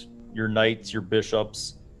rooks, your knights, your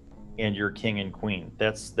bishops, and your king and queen.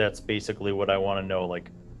 That's basically what I want to know.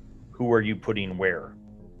 Like, who are you putting where?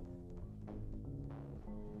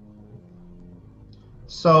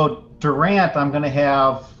 So Durant, I'm going to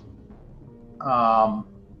have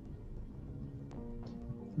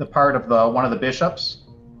the part of one of the bishops.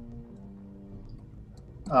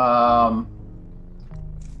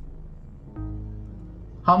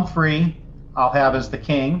 Humphrey, I'll have as the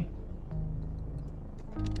king.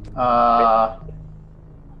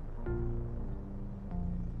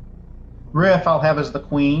 Riff, I'll have as the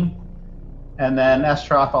queen, and then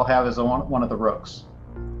Estroff, I'll have as one of the rooks.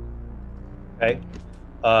 Okay,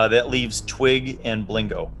 that leaves Twig and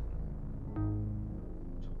Blingo.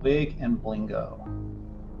 Twig and Blingo.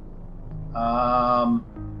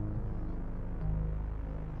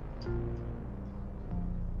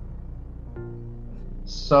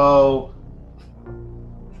 So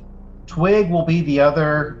Twig will be the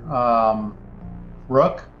other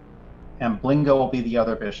rook, and Blingo will be the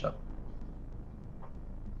other bishop.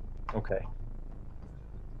 Okay.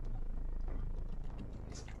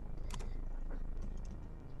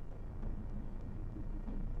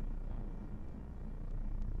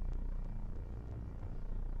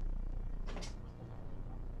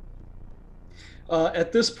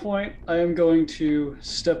 At this point, I am going to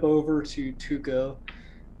step over to Tuco,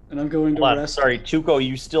 and I'm going to rest. Sorry, Tuco,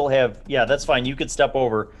 you still have. Yeah, that's fine. You could step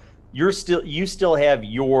over. You still have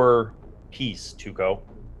your piece, Tuco,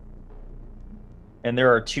 and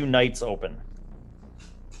there are 2 knights open.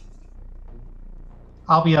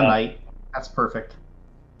 I'll be a knight. That's perfect.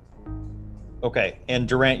 Okay, and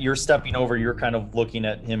Durant, you're stepping over. You're kind of looking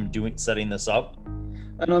at him setting this up.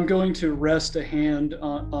 And I'm going to rest a hand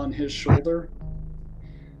on his shoulder.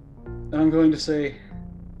 And I'm going to say,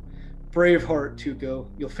 brave heart, Tuco,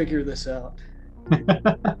 you'll figure this out.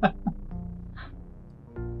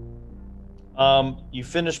 You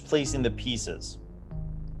finish placing the pieces.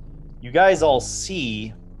 You guys all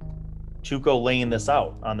see Tuco laying this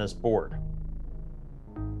out on this board.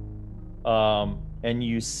 And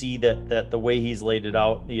you see that the way he's laid it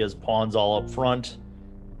out, he has pawns all up front.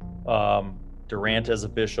 Durant as a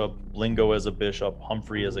bishop, Blingo as a bishop,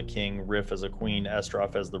 Humphrey as a king, Riff as a queen,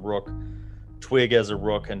 Estroff as the rook, Twig as a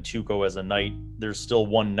rook, and Tuco as a knight. There's still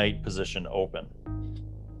 1 knight position open.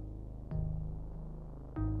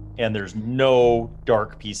 And there's no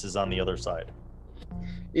dark pieces on the other side.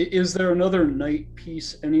 Is there another knight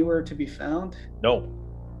piece anywhere to be found? No.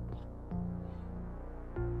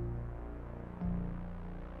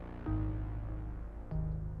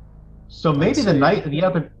 So maybe the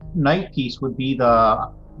other knight piece would be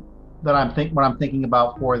what I'm thinking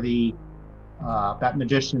about for the that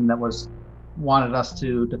magician that wanted us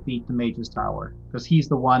to defeat the Mage's Tower, because he's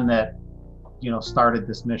the one that started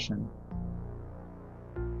this mission.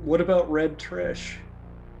 What about Red Trish?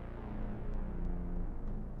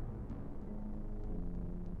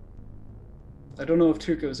 I don't know if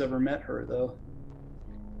Tuco's ever met her though.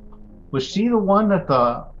 Was she the one that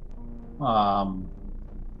the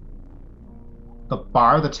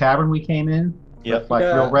bar, the tavern we came in? Yep. With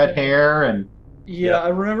real red hair and... Yeah, I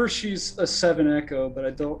remember she's a 7 Echo, but I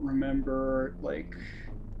don't remember,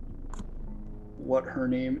 what her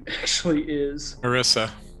name actually is. Marissa,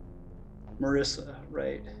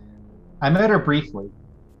 right. I met her briefly.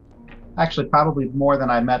 Actually, probably more than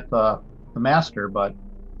I met the master, but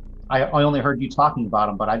I only heard you talking about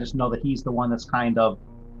him, but I just know that he's the one that's kind of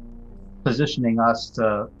positioning us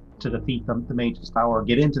to defeat the Mage's Tower, or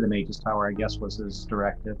get into the Mage's Tower, I guess was his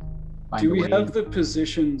directive. Do we have the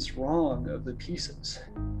positions wrong of the pieces?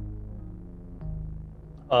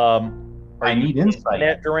 I need insight.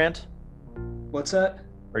 That, Durant? What's that?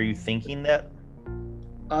 Are you thinking that?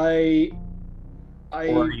 Or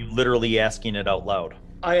are you literally asking it out loud?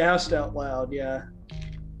 I asked out loud, yeah.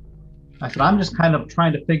 I said, I'm just kind of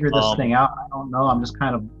trying to figure this thing out. I don't know. I'm just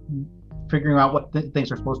kind of figuring out what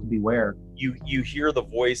things are supposed to be where. You hear the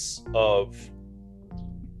voice of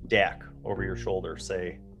Dak over your shoulder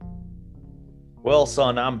say, "Well,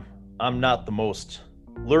 son, I'm not the most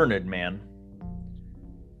learned man,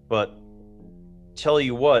 but tell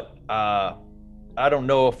you what, I don't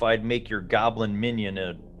know if I'd make your goblin minion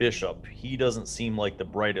a bishop. He doesn't seem like the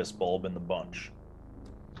brightest bulb in the bunch."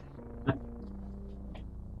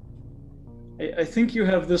 I think you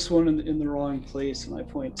have this one in the wrong place, and I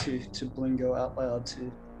point to Blingo out loud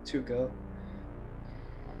to go.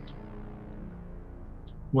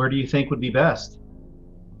 Where do you think would be best?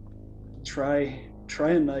 Try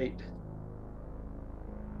a knight.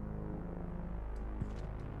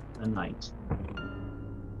 A knight.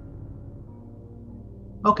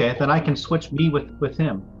 Okay, then I can switch me with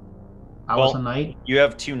him. I was a knight. You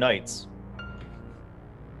have 2 knights.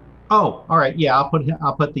 Oh, all right. Yeah, I'll put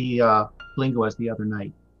the Blingo as the other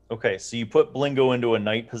knight. Okay, so you put Blingo into a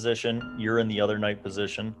knight position. You're in the other knight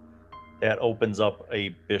position. That opens up a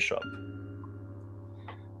bishop.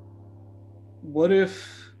 What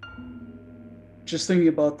if, just thinking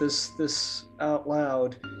about this out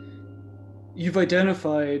loud, you've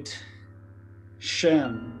identified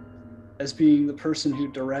Shem as being the person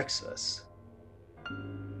who directs us.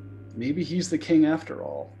 Maybe he's the king after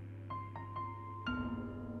all.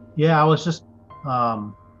 Yeah, I was just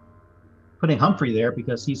putting Humphrey there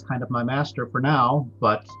because he's kind of my master for now,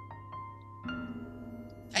 but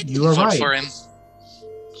you are right. For him.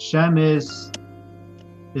 Shem is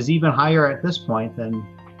even higher at this point than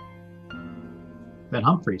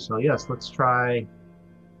Humphrey. So yes, let's try.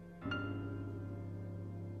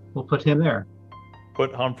 We'll put him there.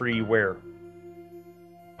 Put Humphrey where?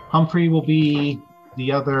 Humphrey will be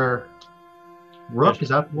the other rook. Bishop. Is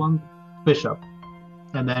that the one? Bishop.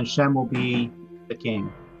 And then Shem will be the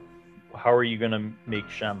king. How are you going to make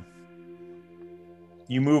Shem?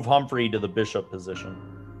 You move Humphrey to the bishop position.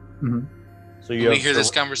 Mm-hmm. So you Can we have hear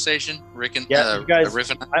this conversation, Rick and Yeah, you guys.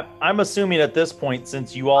 Riff and I'm assuming at this point,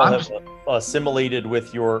 since you all have assimilated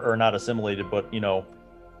with your, or not assimilated, but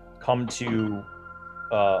come to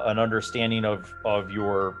an understanding of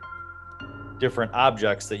your different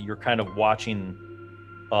objects, that you're kind of watching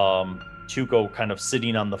Tuco kind of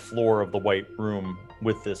sitting on the floor of the white room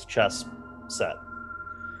with this chess set.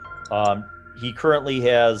 He currently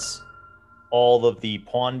has all of the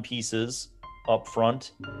pawn pieces up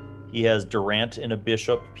front. He has Durant in a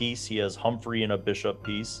bishop piece. He has Humphrey in a bishop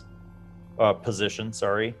position.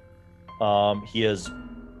 Sorry. He has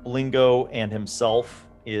Blingo and himself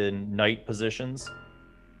in knight positions.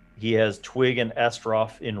 He has Twig and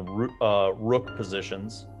Estroff in rook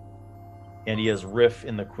positions, and he has Riff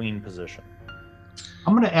in the queen position.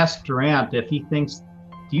 I'm going to ask Durant if he thinks.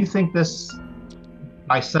 Do you think this,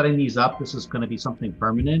 by setting these up, this is going to be something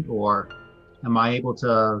permanent, or am I able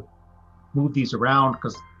to move these around?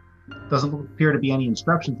 Because it doesn't appear to be any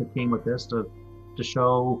instructions that came with this to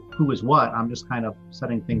show who is what. I'm just kind of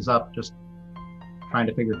setting things up, just trying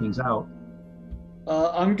to figure things out.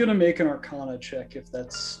 I'm gonna make an Arcana check if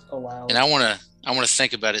that's allowed. And I wanna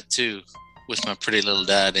think about it too, with my pretty little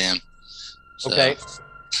diadem. So. Okay.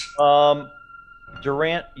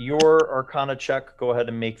 Durant, your Arcana check. Go ahead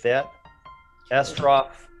and make that.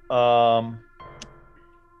 Estroff,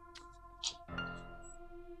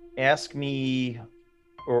 ask me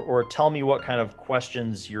or tell me what kind of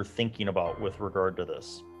questions you're thinking about with regard to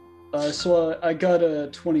this. So I got a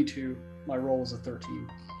 22. My roll is a 13.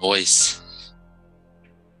 Voice.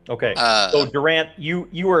 Okay. So Durant,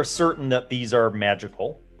 you are certain that these are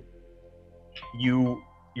magical.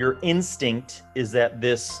 Your instinct is that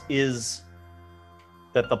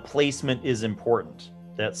that the placement is important,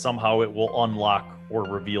 that somehow it will unlock or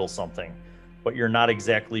reveal something, but you're not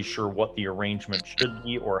exactly sure what the arrangement should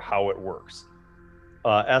be or how it works.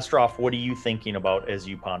 Estroff, what are you thinking about as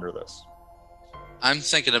you ponder this? I'm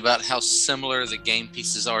thinking about how similar the game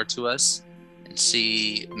pieces are to us, and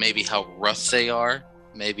see maybe how rough they are.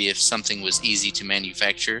 Maybe if something was easy to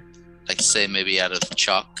manufacture, like say maybe out of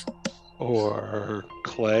chalk. Or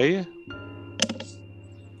clay.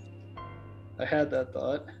 I had that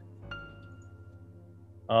thought.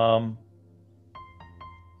 I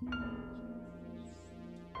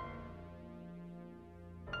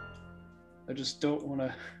just don't want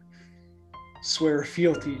to swear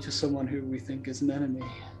fealty to someone who we think is an enemy.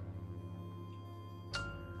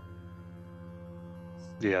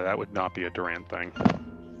 Yeah, that would not be a Durant thing.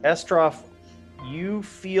 Estroff, you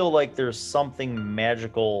feel like there's something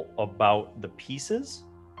magical about the pieces,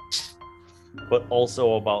 but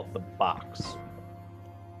also about the box.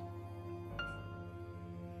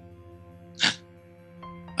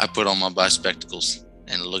 I put on my bispectacles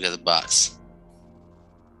and look at the box.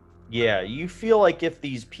 Yeah, you feel like if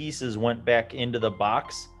these pieces went back into the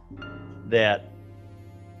box, that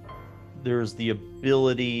there's the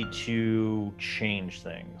ability to change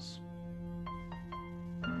things.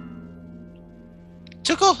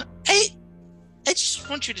 Tuco, I just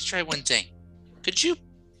want you to try one thing. Could you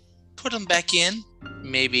put them back in?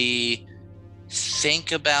 Maybe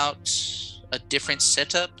think about a different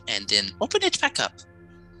setup and then open it back up.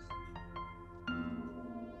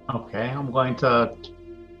 Okay, I'm going to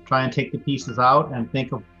try and take the pieces out and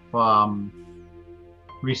think of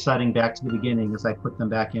resetting back to the beginning as I put them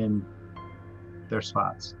back in their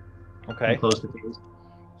spots. Okay. And close the case.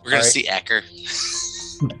 We're gonna All right. see Acker.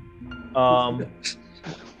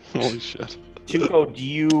 Holy shit. Tuco, do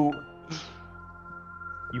you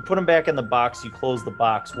put them back in the box, you close the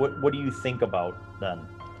box. What do you think about then?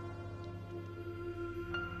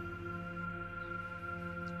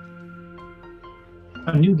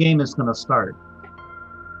 A new game is going to start.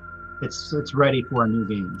 It's ready for a new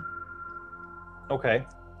game. Okay.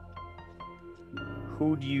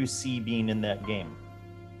 Who do you see being in that game?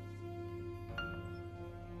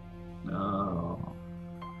 Oh.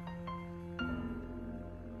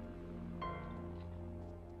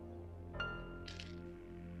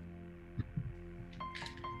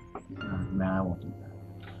 Nah, I won't do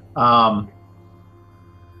that.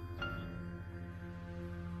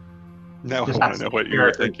 Now I Just want ask to know what the you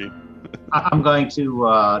were character. thinking. I'm going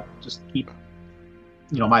to just keep,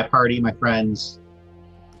 my party, my friends,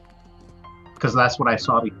 because that's what I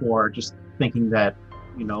saw before. Just thinking that,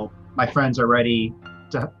 my friends are ready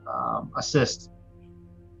to assist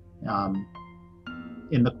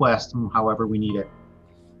in the quest, however we need it.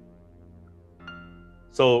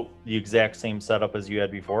 So the exact same setup as you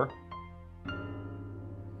had before?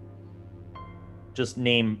 Just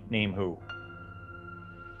name who?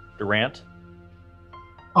 Durant?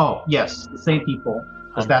 Oh, yes, the same people,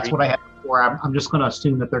 because that's what I had before. I'm just going to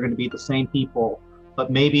assume that they're going to be the same people,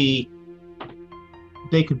 but maybe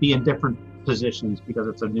they could be in different positions because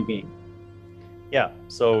it's a new game. Yeah,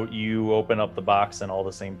 so you open up the box and all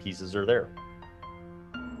the same pieces are there.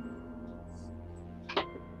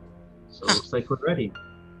 So it looks like we're ready.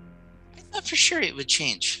 I thought for sure it would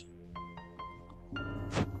change.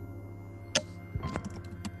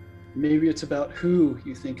 Maybe it's about who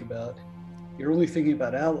you think about. You're only thinking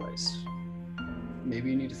about allies.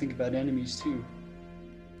 Maybe you need to think about enemies too.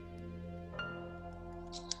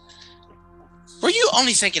 Were you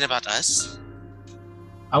only thinking about us?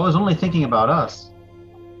 I was only thinking about us.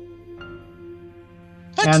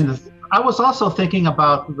 What? And I was also thinking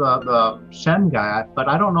about the Shen guy, but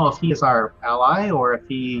I don't know if he is our ally or if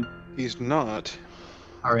He's not.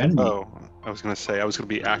 our enemy. Oh, I was going to say, I was going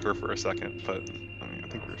to be Acker for a second, but I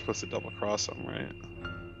think we were supposed to double cross him, right?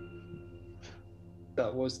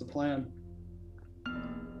 That was the plan.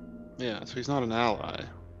 Yeah, so he's not an ally.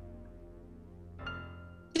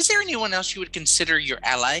 Is there anyone else you would consider your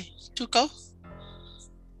ally, Tuco?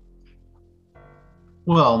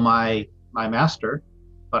 Well, my master,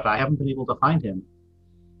 but I haven't been able to find him.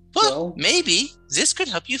 Well, maybe this could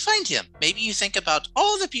help you find him. Maybe you think about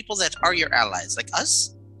all the people that are your allies, like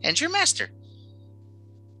us and your master.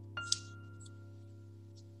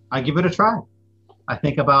 I give it a try. I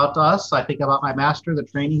think about us. I think about my master, the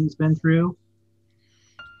training he's been through,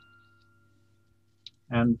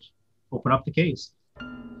 and open up the case.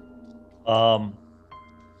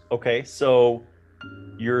 Okay, so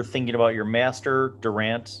you're thinking about your master,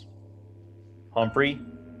 Durant, Humphrey,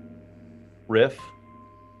 Riff,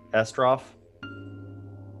 Estroff,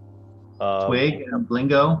 Twig and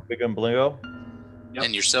Blingo. Twig and Blingo. Yep.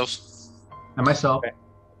 And yourself? And myself. Okay.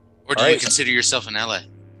 Or do All you right. consider yourself an ally?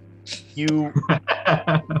 You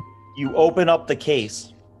open up the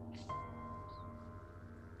case,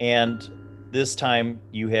 and this time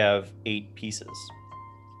you have 8 pieces.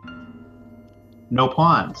 No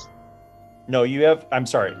pawns. No, you have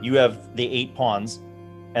the 8 pawns,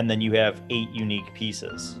 and then you have 8 unique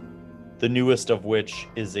pieces. The newest of which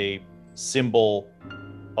is a symbol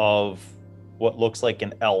of what looks like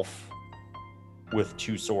an elf with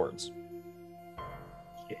 2 swords.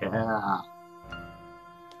 Yeah.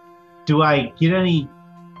 Do I get any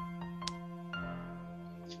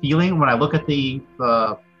feeling when I look at the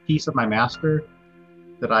piece of my master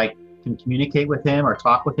that I can communicate with him or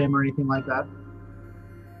talk with him or anything like that?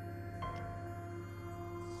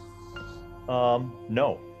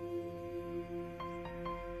 No.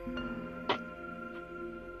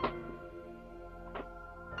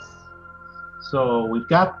 So we've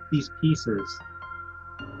got these pieces,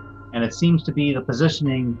 and it seems to be the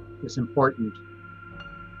positioning is important.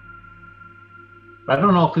 But I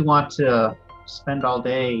don't know if we want to spend all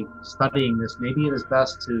day studying this. Maybe it is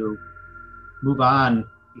best to move on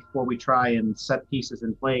before we try and set pieces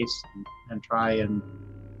in place and try and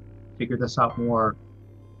figure this out more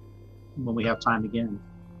when we have time again.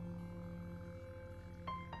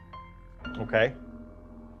 Okay.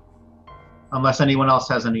 Unless anyone else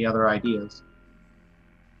has any other ideas.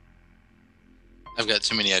 I've got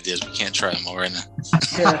too many ideas. We can't try them all right now.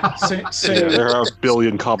 Yeah, Yeah, there are a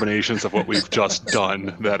billion combinations of what we've just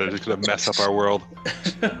done that are just going to mess up our world.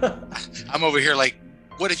 I'm over here like,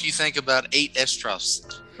 what if you think about 8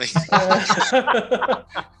 Estros?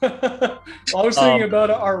 I was thinking about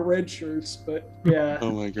our red shirts, but yeah.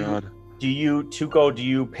 Oh my god. Tuco, do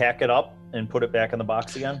you pack it up and put it back in the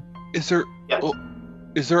box again? Is there Yeah.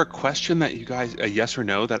 is there a question that you guys, a yes or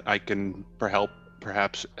no, that I can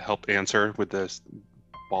perhaps help answer with this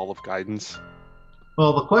ball of guidance?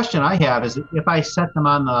 Well, the question I have is if I set them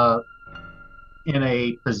in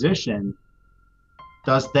a position,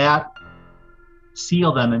 does that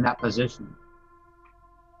seal them in that position?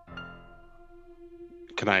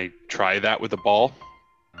 Can I try that with a ball,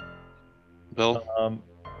 Bill?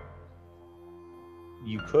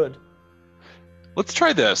 You could. Let's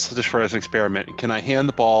try this just for as an experiment. Can I hand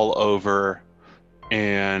the ball over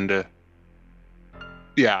and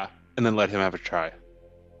then let him have a try?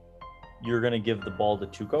 You're going to give the ball to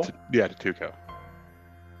Tuco? To Tuco.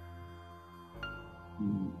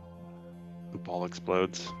 The ball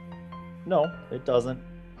explodes. No, it doesn't.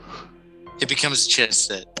 It becomes a chess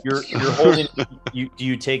set. You're holding. Do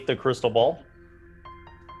you take the crystal ball?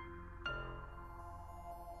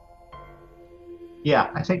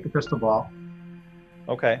 Yeah, I take the crystal ball.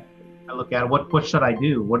 Okay. I look at it. What should I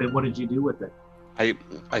do? What did you do with it? I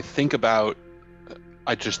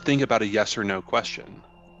just think about a yes or no question,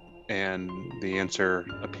 and the answer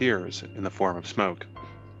appears in the form of smoke.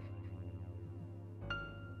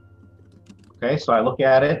 Okay, so I look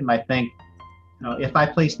at it and I think, if I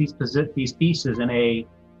place these pieces in a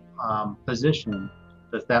position,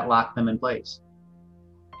 does that lock them in place?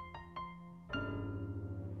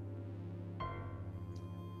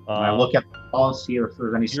 And I look at the ball and see if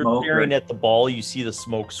there's any smoke. You're staring at the ball. You see the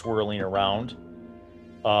smoke swirling around.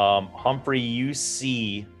 Humphrey, you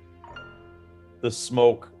see the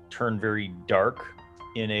smoke turn very dark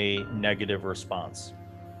in a negative response.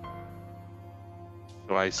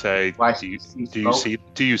 So I say, do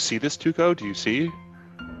you see this, Tuco? Do you see?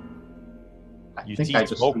 You see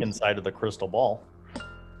smoke inside of the crystal ball.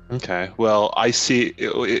 Okay. Well, I see.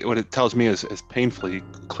 What it tells me is painfully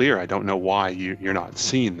clear. I don't know why you're not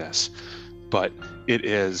seeing this, but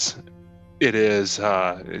it's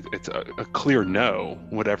a clear no.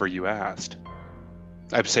 Whatever you asked,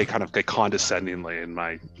 I'd say kind of condescendingly in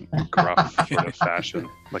my gruff sort of fashion.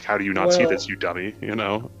 Like, how do you not see this, you dummy?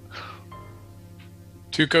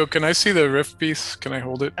 Tuco, can I see the rift piece? Can I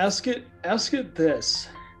hold it? Ask it this.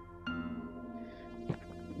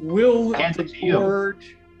 Will the board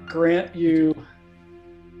grant you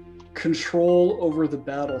control over the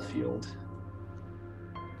battlefield?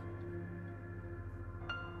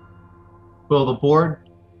 Will the board?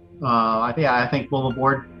 I think will the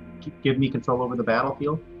board give me control over the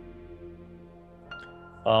battlefield?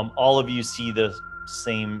 All of you see the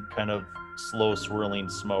same kind of slow swirling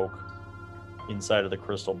smoke inside of the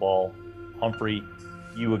crystal ball. Humphrey,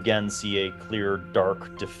 you again see a clear,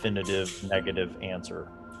 dark, definitive, negative answer.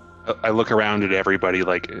 I look around at everybody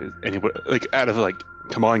like anybody,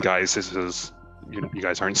 come on, guys, this is you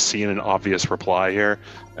guys aren't seeing an obvious reply here,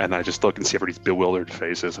 and I just look and see everybody's bewildered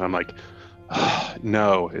faces, and I'm like,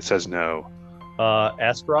 no, it says no.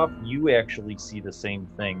 Askarov, you actually see the same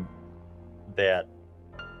thing that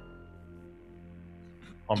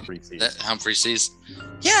Humphrey sees.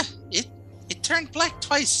 Yeah, it turned black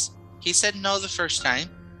twice. He said no the first time.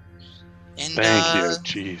 And thank you.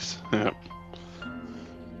 Jeez. Yeah.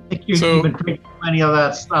 I think you've been drinking plenty of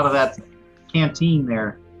that out of that canteen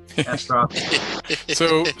there, Askarov.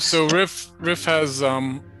 So Riff has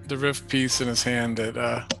the Riff piece in his hand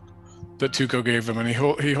that Tuco gave him, and he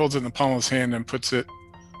holds it in the palm of his hand and puts it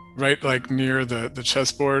right near the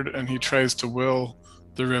chessboard, and he tries to will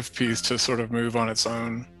the Riff piece to sort of move on its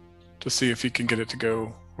own to see if he can get it to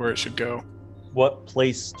go where it should go. What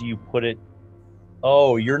place do you put it?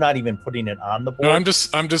 Oh, you're not even putting it on the board? No, I'm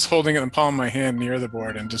just holding it in the palm of my hand near the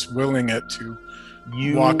board and just willing it to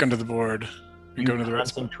walk onto the board and go to the right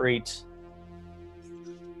spot. Concentrate,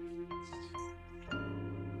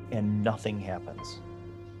 and nothing happens.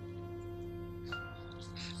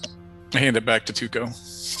 I hand it back to Tuco.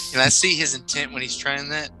 Can I see his intent when he's trying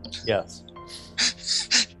that? Yes.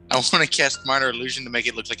 I want to cast Minor Illusion to make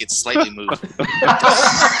it look like it's slightly moved.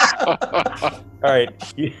 All right,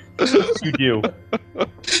 you do.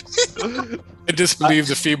 I disbelieve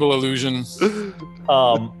the feeble illusion.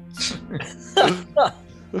 All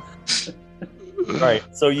right,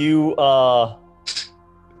 so you,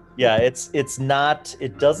 it's not.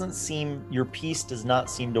 It doesn't seem. Your piece does not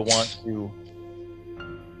seem to want to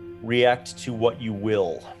react to what you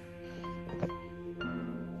will.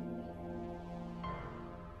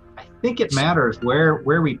 I think it matters where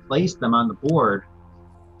we place them on the board,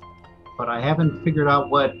 but I haven't figured out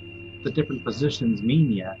what the different positions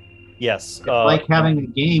mean yet. Yes. It's like having a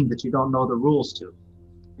game that you don't know the rules to.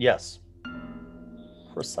 Yes.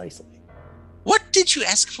 Precisely. What did you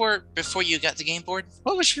ask for before you got the game board?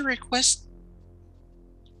 What was your request?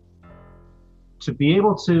 To be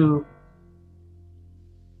able to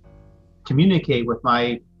communicate with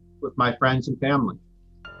my friends and family.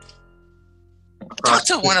 Talk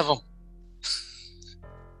to one of them.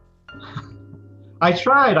 I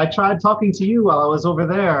tried talking to you while I was over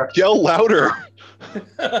there. Yell louder.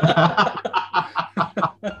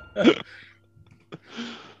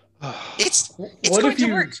 It's What going if to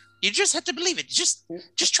you- work. You just have to believe it. Just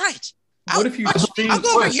try it. What if you I'll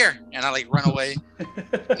go over think? here, and I like run away.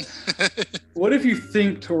 What if you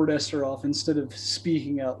think toward Esterov instead of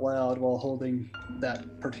speaking out loud while holding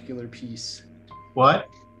that particular piece? What?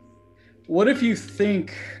 What if you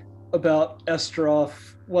think about Esterov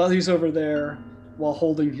while he's over there while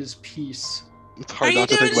holding his piece? It's hard Are you not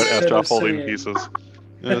to think about doing it? Estrov holding Saying- pieces.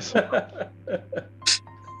 Yes.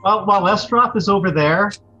 Well, while Estrov is over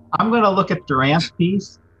there, I'm going to look at Durant's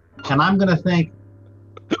piece, and I'm going to think,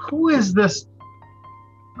 who is this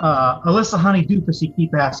Alyssa Honey Doofus you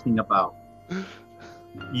keep asking about?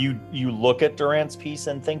 You look at Durant's piece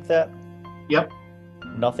and think that? Yep.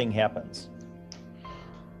 Nothing happens.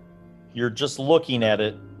 You're just looking at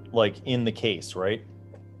it like in the case, right?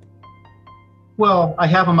 Well, I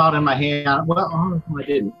have them out in my hand. Well, oh, I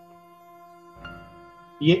didn't.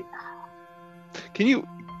 Yeah. Can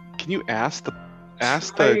you ask the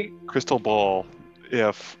I- crystal ball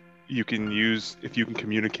if you can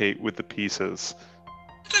communicate with the pieces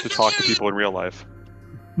to talk to people in real life?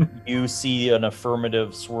 You see an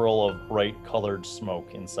affirmative swirl of bright colored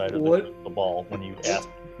smoke inside of the ball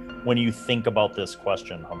when you think about this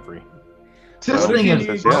question, Humphrey. This What if thing you is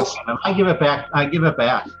need- broken. I give it back.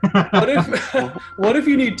 What if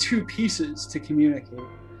you need two pieces to communicate?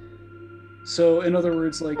 So, in other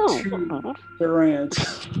words, like two Durants.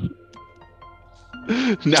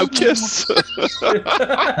 Now kiss.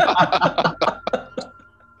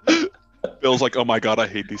 Bill's like, oh my god, I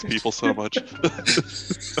hate these people so much.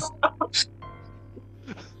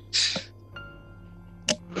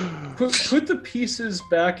 Put the pieces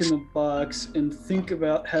back in the box and think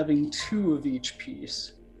about having two of each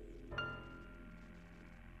piece.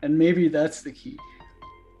 And maybe that's the key.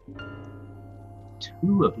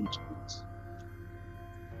 Two of each piece.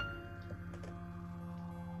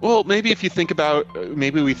 Well, maybe if you think about,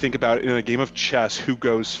 maybe we think about in a game of chess, who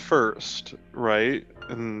goes first, right?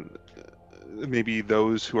 And maybe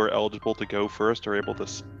those who are eligible to go first are able to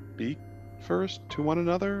speak first to one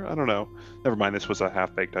another? I don't know. Never mind, this was a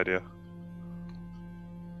half-baked idea.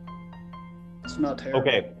 It's not terrible.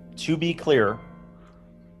 Okay, to be clear,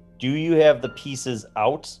 do you have the pieces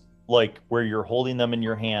out, like where you're holding them in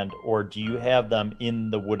your hand, or do you have them in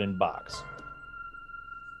the wooden box?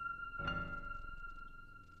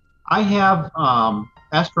 I have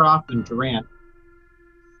Estrov and Durant,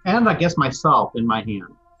 and I guess myself in my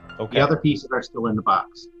hand. Okay. The other pieces are still in the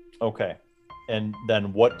box. Okay. And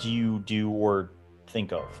then what do you do or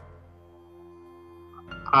think of?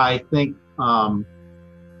 I think,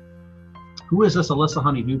 who is this Alyssa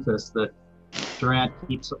Honey Doofus that Durant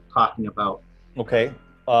keeps talking about? Okay.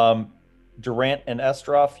 Durant and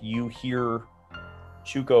Estrov, you hear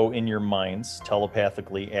Chuko in your minds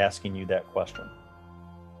telepathically asking you that question.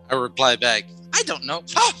 I reply back, I don't know.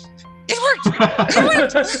 Oh, it worked!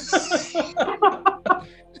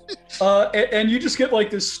 And you just get like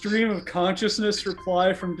this stream of consciousness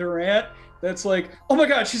reply from Durant that's like, oh my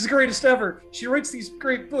god, she's the greatest ever. She writes these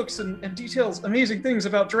great books and details amazing things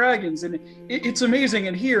about dragons, and it's amazing.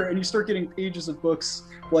 And here, and you start getting pages of books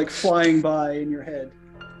like flying by in your head.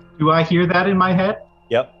 Do I hear that in my head?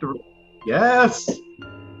 Yep. Yes!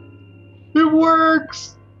 It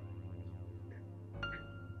works!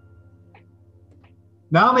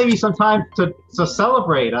 Now maybe some time to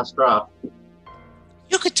celebrate, Estrov.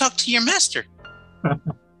 You could talk to your master.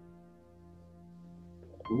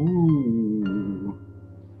 Ooh.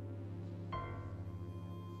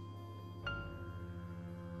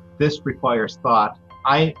 This requires thought.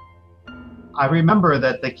 I remember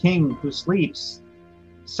that the king who sleeps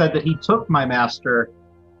said that he took my master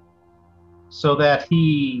so that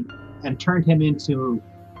and turned him into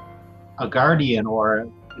a guardian or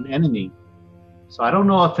an enemy. So I don't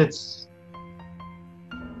know if it's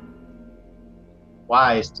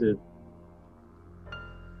wise to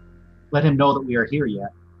let him know that we are here yet.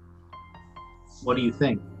 What do you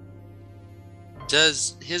think?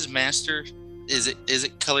 Does his master, is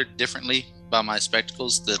it colored differently by my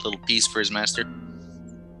spectacles, the little piece for his master?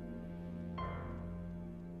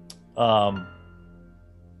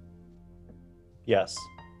 Yes.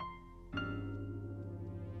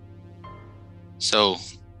 So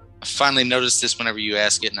I finally noticed this whenever you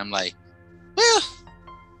ask it, and I'm like, well,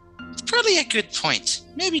 it's probably a good point.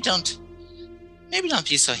 Maybe don't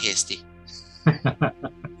be so hasty.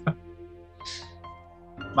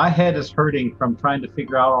 My head is hurting from trying to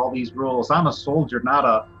figure out all these rules. I'm a soldier, not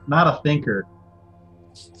a thinker.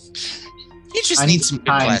 You just I need need some some good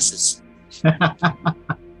time. glasses.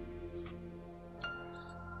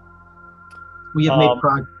 We have made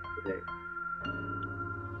progress today.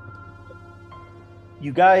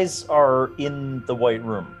 You guys are in the White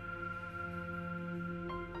Room.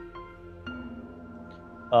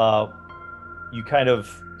 You kind of,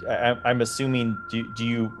 I'm assuming,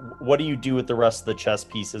 what do you do with the rest of the chess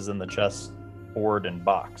pieces in the chess board and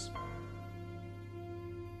box?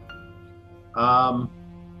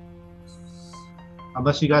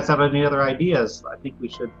 Unless you guys have any other ideas, I think we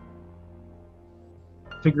should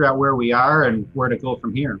figure out where we are and where to go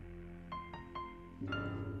from here.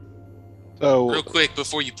 So, Real quick,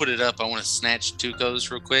 before you put it up, I want to snatch Tuco's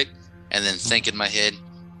real quick and then think in my head,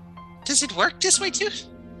 does it work this way too?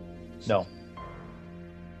 No.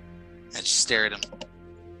 I just stare at him.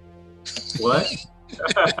 What?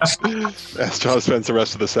 as John spends the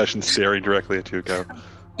rest of the session staring directly at Tuco.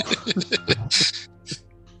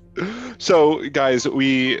 So, guys,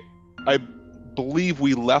 I believe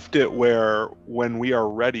we left it where when we are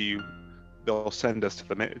ready, they'll send us to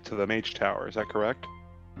the Mage Tower. Is that correct?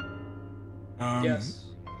 Yes.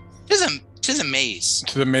 To the maze.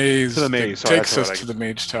 To the maze. To the maze. That Sorry, takes that's us what to the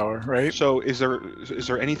Mage Tower, right? So, is there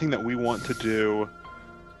anything that we want to do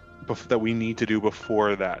that we need to do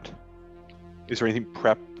before that? Is there anything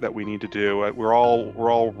prep that we need to do? We're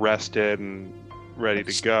all rested and ready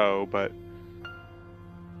to go, but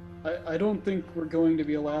I don't think we're going to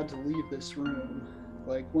be allowed to leave this room.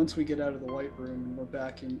 Like, once we get out of the White Room and we're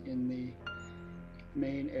back in the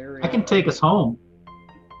main area. I can take us home.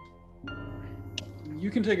 You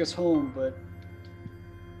can take us home, but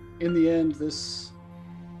in the end, this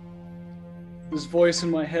voice in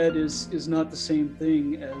my head is not the same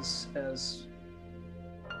thing as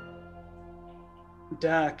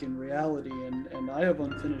Dak in reality, and I have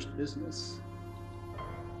unfinished business.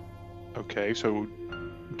 okay. So,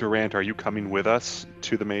 Durant, are you coming with us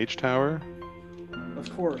to the Mage Tower?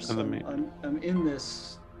 Of course, And I'm in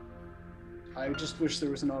this. I just wish there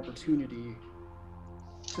was an opportunity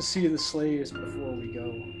to see the slaves before we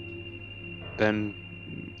go. Then,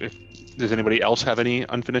 does anybody else have any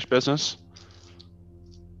unfinished business?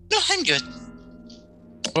 No, I'm good.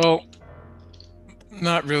 Well,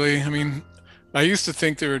 not really. I mean, I used to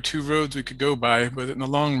think there were two roads we could go by, but in the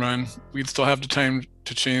long run, we'd still have the time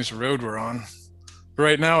to change the road we're on. But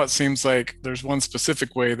right now, it seems like there's one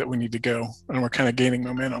specific way that we need to go, and we're kind of gaining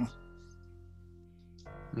momentum.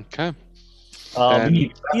 Okay. We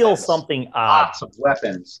need Feel weapons. something odd Lots of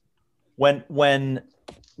weapons. when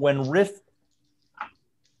Riff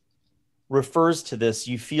refers to this.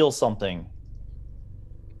 You feel something.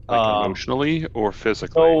 Like emotionally or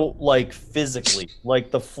physically? So, like physically, like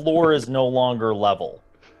the floor is no longer level.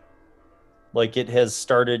 Like it has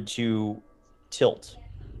started to tilt.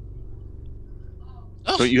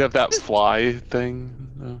 Oh, So you have that fly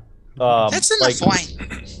thing? that's enough like,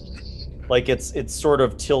 wine. like it's sort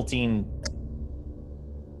of tilting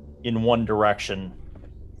in one direction.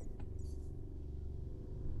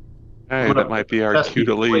 Hey, that might be our cue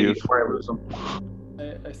to leave. Before I lose them.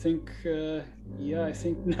 I think, I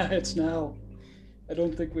think it's now. I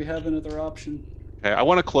don't think we have another option. Okay, I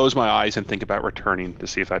want to close my eyes and think about returning to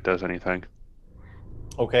see if that does anything.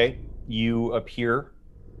 Okay, you appear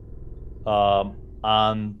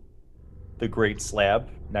on the great slab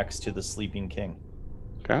next to the sleeping king.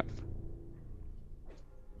 Okay.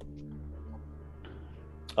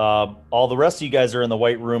 All the rest of you guys are in the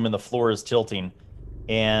White Room and the floor is tilting,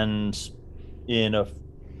 and in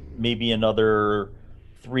maybe another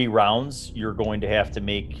 3 rounds you're going to have to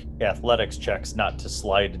make athletics checks not to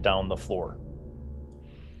slide down the floor.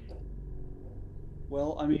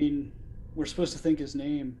 Well, I mean, we're supposed to think his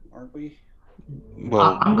name, aren't we?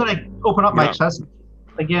 Well, I'm going to open up my chest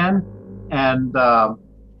again and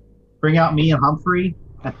bring out me and Humphrey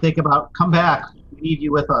and think about, come back, we need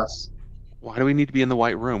you with us. why do we need to be in the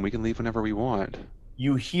White Room? We can leave whenever we want.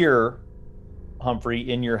 You hear,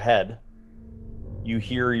 Humphrey, in your head, you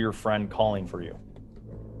hear your friend calling for you.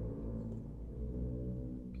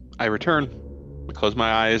 I return. I close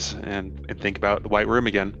my eyes and think about the White Room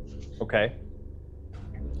again. Okay.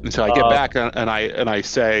 And so I get back and I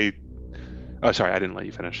say, oh, sorry, I didn't let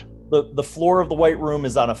you finish. The floor of the White Room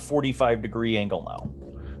is on a 45-degree angle now.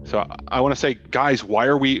 So I want to say, guys, why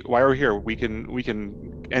are we here? We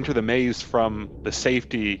can enter the maze from the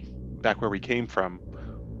safety back where we came from.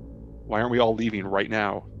 Why aren't we all leaving right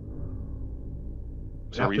now?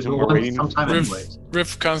 Is there a reason we're waiting? Sometime anyways.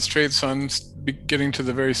 Riff concentrates on getting to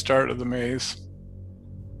the very start of the maze.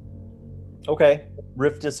 Okay.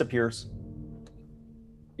 Riff disappears.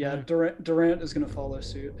 Yeah, Durant is going to follow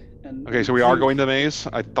suit. And Okay, so we are going to the maze?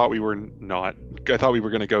 I thought we were not. I thought we were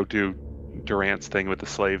going to go do Durant's thing with the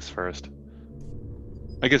slaves first.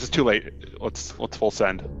 I guess it's too late. Let's full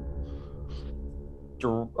send.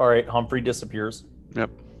 All right, Humphrey disappears. Yep.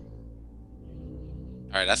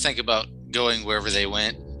 All right, I think about going wherever they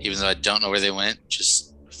went, even though I don't know where they went,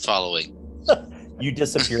 just following. You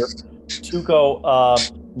disappear. Tuco,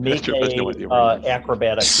 make Master has no idea where he a is.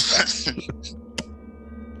 acrobatics check.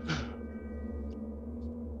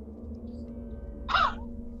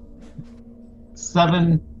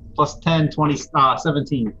 Seven plus 10, 20,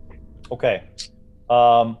 17. Okay.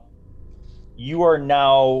 You are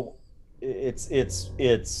now, it's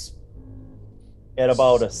at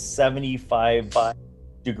about a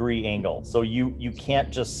 75-degree angle. So you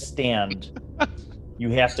can't just stand. You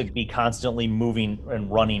have to be constantly moving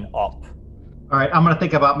and running up. All right, I'm going to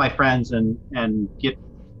think about my friends and get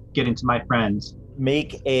into my friends.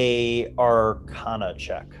 Make a Arcana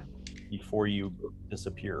check before you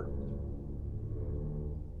disappear.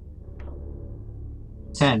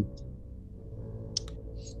 10.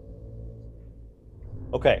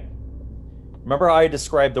 Okay. Remember how I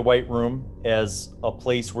described the White Room as a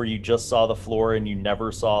place where you just saw the floor and you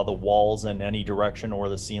never saw the walls in any direction or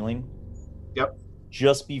the ceiling? Yep.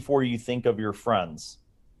 Just before you think of your friends,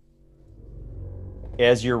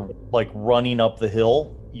 as you're like running up the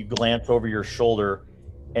hill, you glance over your shoulder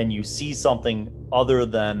and you see something other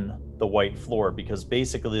than the white floor, because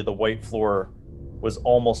basically the white floor was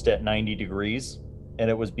almost at 90 degrees and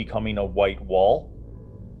it was becoming a white wall.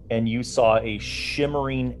 And you saw a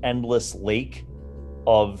shimmering, endless lake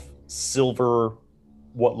of silver,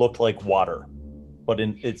 what looked like water, but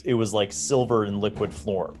it was like silver in liquid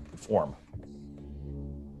form.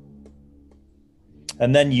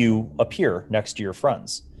 And then you appear next to your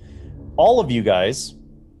friends. All of you guys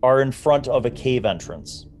are in front of a cave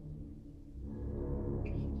entrance.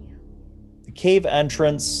 The cave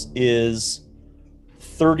entrance is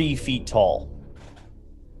 30 feet tall.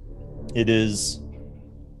 It is,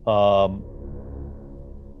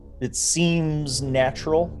 it seems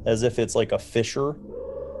natural, as if it's like a fissure.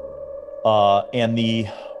 And the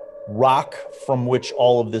rock from which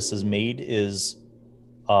all of this is made is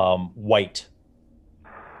white.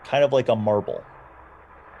 Kind of like a marble,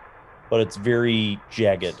 but it's very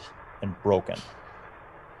jagged and broken.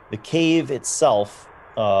 The cave itself,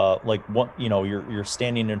 you're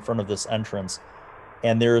standing in front of this entrance,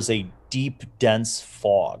 and there is a deep, dense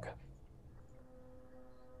fog.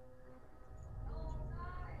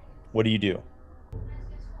 What do you do?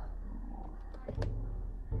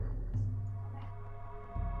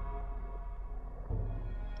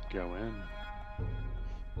 Go in.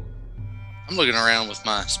 I'm looking around with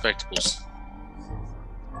my spectacles.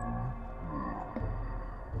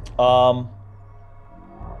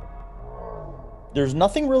 There's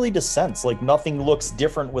nothing really to sense. Like, nothing looks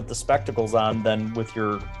different with the spectacles on than with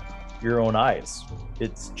your own eyes.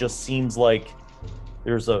 It just seems like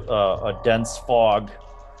there's a dense fog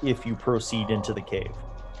if you proceed into the cave.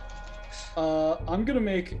 I'm gonna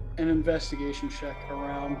make an investigation check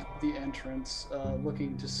around the entrance,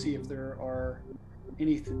 looking to see if there are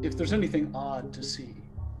if there's anything odd to see,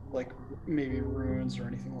 like maybe ruins or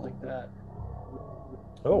anything like that.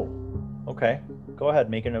 Oh, okay. Go ahead,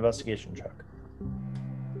 make an investigation check.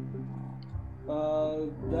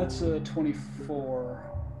 That's a 24.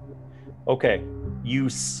 Okay, you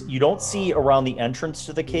don't see around the entrance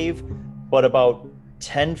to the cave, but about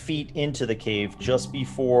 10 feet into the cave, just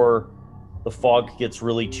before the fog gets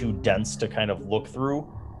really too dense to kind of look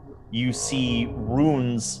through, you see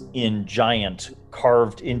runes in giant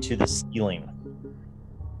carved into the ceiling.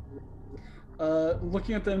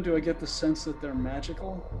 Looking at them, do I get the sense that they're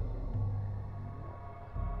magical?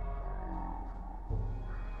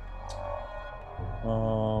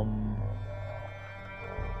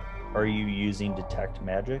 Are you using detect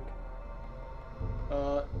magic?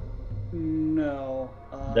 No.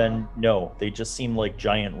 Then no, they just seem like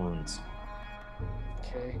giant runes.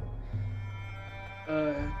 Okay.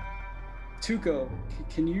 Tuco,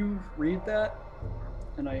 can you read that?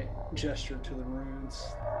 And I gesture to the runes.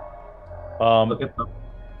 Look at them.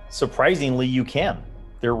 Surprisingly, you can.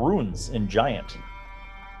 They're runes in giant.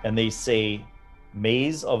 And they say,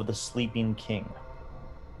 Maze of the Sleeping King.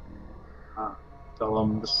 Tell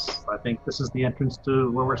them I think this is the entrance to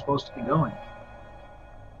where we're supposed to be going.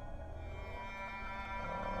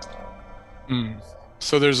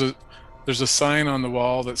 So there's a sign on the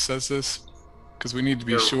wall that says this, because we need to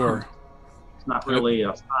be sure. It's not really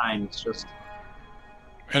a sign, it's just...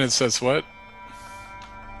 And it says what?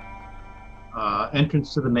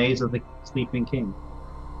 Entrance to the Maze of the Sleeping King.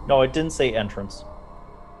 No, it didn't say entrance.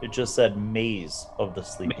 It just said Maze of the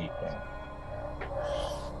Sleeping King.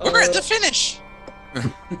 We're at the finish.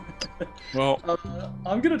 Well,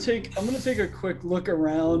 I'm gonna take a quick look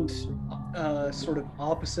around, sort of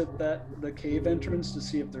opposite the cave entrance, to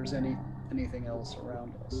see if there's anything else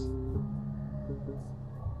around us.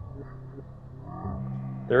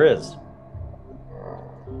 There is.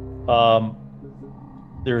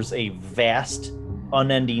 There's a vast,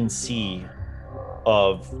 unending sea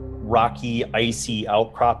of rocky, icy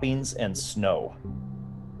outcroppings and snow.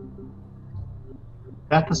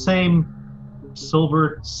 That the same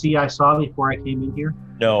silver sea I saw before I came in here?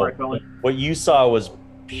 No, Before I fell in? what you saw was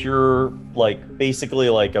pure, like, basically,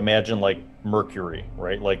 like, imagine, like, mercury,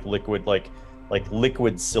 right? Like liquid, like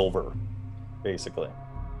liquid silver, basically.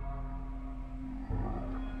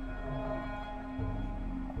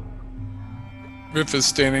 Riff is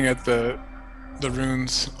standing at the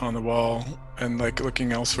runes on the wall and like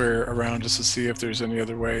looking elsewhere around just to see if there's any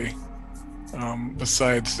other way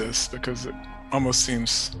besides this, because it almost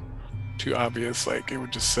seems too obvious. Like it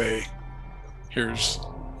would just say, here's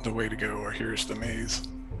the way to go, or here's the maze.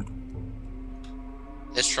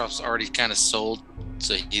 Estrop's already kind of sold,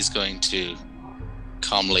 so he's going to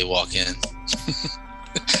calmly walk in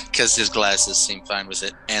because his glasses seem fine with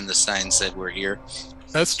it, and the sign said we're here.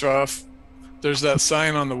 Estrop, there's that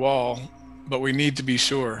sign on the wall, but we need to be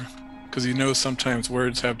sure, because you know sometimes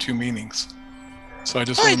words have two meanings. So I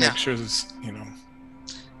just want to make sure this, you know.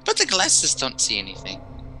 But the glasses don't see anything.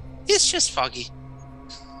 It's just foggy.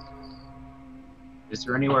 Is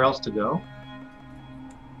there anywhere else to go?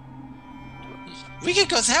 We could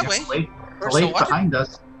go that way. The lake behind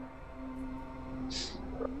us.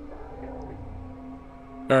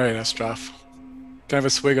 All right, Estrop. Can I have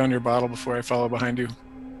a swig on your bottle before I follow behind you?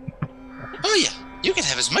 Oh yeah, you can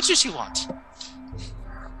have as much as you want.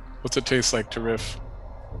 What's it taste like to Riff?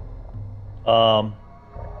 Like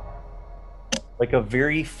a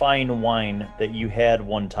very fine wine that you had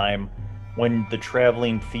one time when the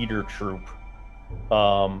traveling theater troupe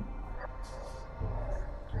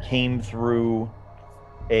came through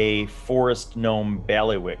a forest gnome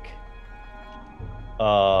bailiwick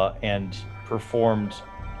and performed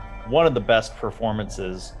one of the best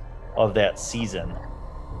performances of that season,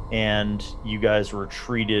 and you guys were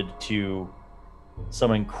treated to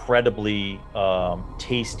some incredibly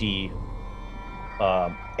tasty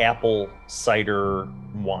apple cider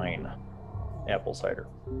wine. Apple cider.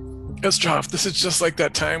 Estrop, this is just like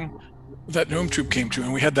that time that gnome troop came to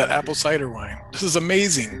and we had that apple cider wine. This is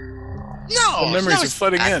amazing. No, the memories no, are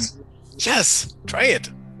flooding in. not. Yes, try it.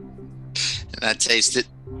 And I taste it.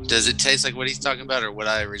 Does it taste like what he's talking about, or what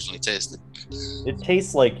I originally tasted? It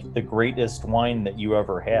tastes like the greatest wine that you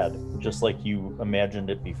ever had, just like you imagined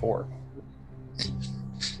it before.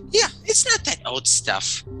 Yeah, it's not that old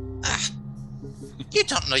stuff. You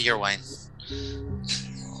don't know your wine.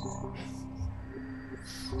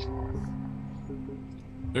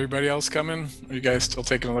 Everybody else coming? Or are you guys still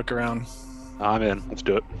taking a look around? I'm in. Let's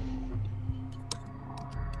do it.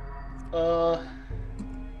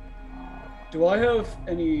 Do I have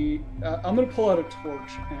any... I'm going to pull out a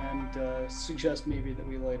torch and suggest maybe that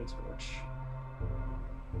we light a torch.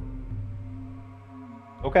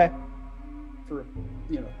 Okay. For,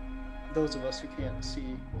 those of us who can't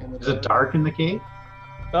see in the dark. Is it dark in the cave?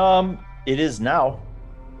 It is now.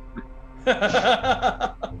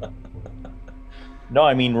 No,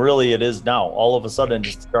 I mean, really, it is now. All of a sudden,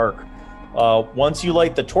 it's dark. Once you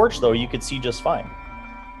light the torch, though, you could see just fine.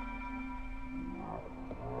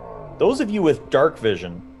 Those of you with dark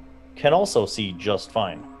vision can also see just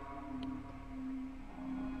fine.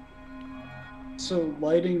 So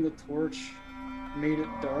lighting the torch made it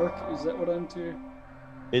dark? Is that what I'm to?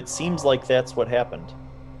 It seems like that's what happened.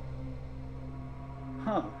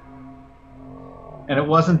 Huh. And it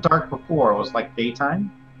wasn't dark before. It was like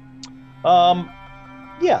daytime?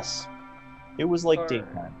 Yes. It was like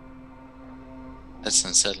daytime. That's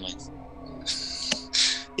unsettling.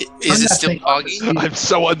 Is it still foggy? I'm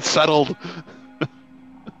so unsettled.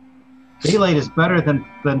 Daylight is better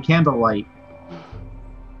than candlelight.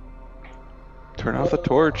 Turn off the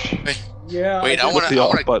torch. Yeah. Wait, I What's the off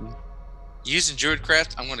want to button? using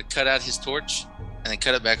Druidcraft. I'm going to cut out his torch and then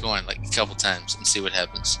cut it back on like a couple times and see what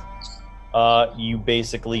happens. You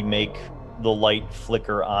basically make the light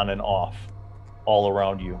flicker on and off all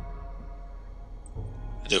around you.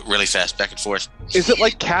 Do it really fast, back and forth. Is it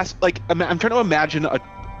like I'm trying to imagine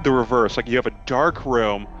the reverse. Like you have a dark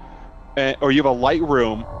room, or you have a light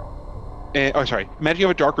room. Imagine you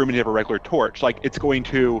have a dark room and you have a regular torch. Like it's going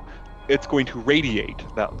to radiate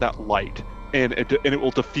that light, and it will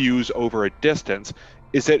diffuse over a distance.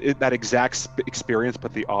 Is it that exact experience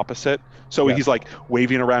but the opposite? So Yes. he's like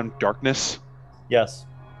waving around darkness. Yes.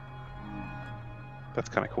 That's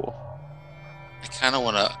kind of cool. I kind of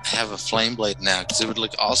want to have a flame blade now because it would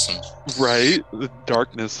look awesome. Right? The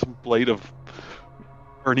darkness, blade of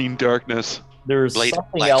burning darkness. There's Blade of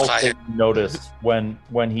something black else fire. that you notice when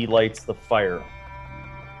he lights the fire.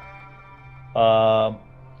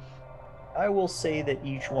 I will say that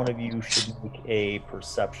each one of you should make a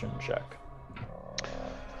perception check.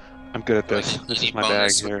 I'm good at Do I this. get This any is my bag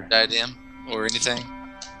bonus with here. Diadem or anything?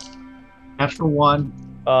 Natural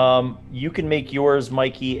 1. You can make yours,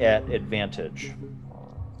 Mikey, at advantage.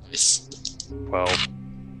 Nice. 12.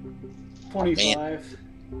 25.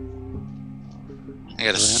 I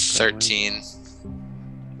got a 13.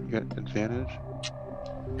 You got advantage?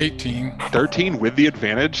 18. 13 with the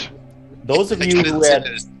advantage? Those of I you got who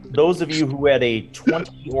it. had a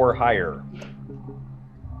 20 or higher,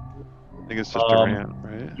 I think it's just Durant,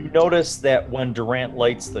 right? you notice that when Durant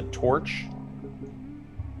lights the torch,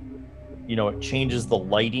 it changes the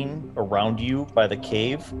lighting around you by the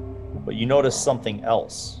cave, but you notice something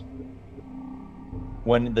else.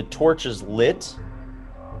 When the torch is lit,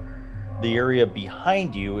 the area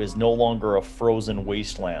behind you is no longer a frozen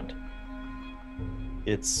wasteland.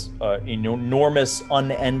 It's an enormous,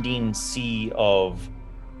 unending sea of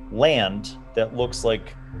land that looks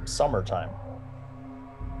like summertime.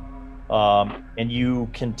 And you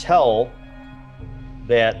can tell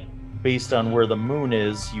that based on where the moon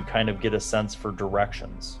is, you kind of get a sense for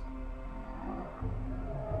directions.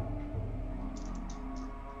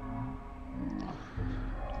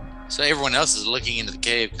 So everyone else is looking into the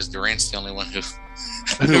cave because Durant's the only one who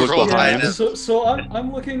Look rolled behind. behind. So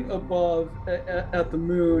I'm looking above at the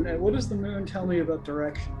moon, and what does the moon tell me about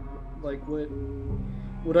direction? Like, what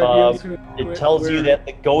would I be able to? It tells you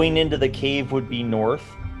that going into the cave would be north.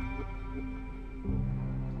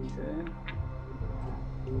 Okay.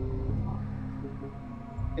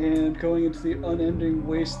 And going into the unending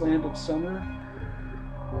wasteland of summer.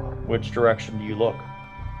 Which direction do you look?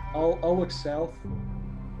 I'll look south.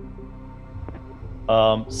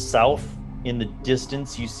 South, in the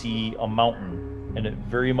distance, you see a mountain, and it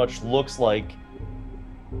very much looks like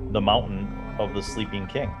the mountain of the Sleeping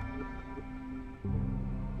King.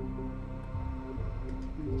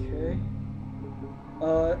 Okay.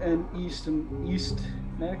 And east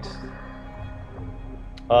next.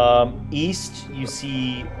 East, you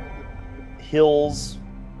see hills,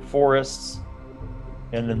 forests,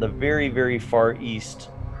 and in the very, very far east,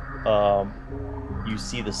 you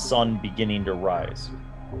see the sun beginning to rise.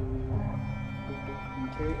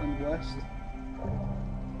 Okay, and west.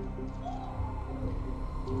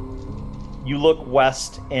 You look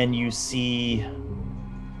west and you see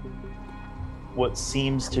what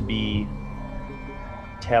seems to be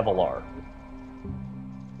Tavalar.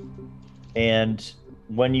 And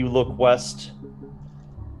when you look west,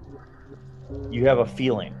 you have a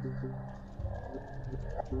feeling.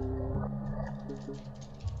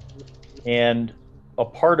 And a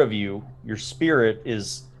part of you, your spirit,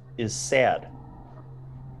 is sad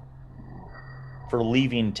for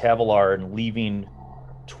leaving Tavalar and leaving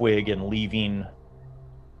Twig and leaving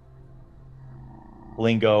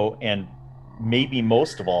Lingo, and maybe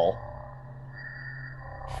most of all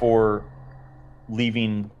for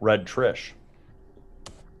leaving Red Trish.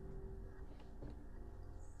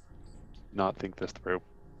 Not think this through.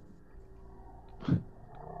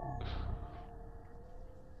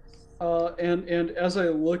 And as I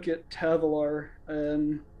look at Tavalar,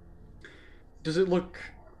 does it look?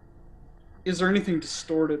 Is there anything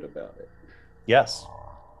distorted about it? Yes.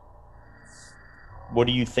 What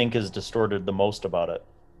do you think is distorted the most about it?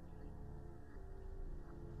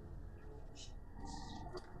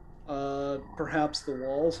 Perhaps the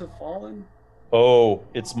walls have fallen? Oh,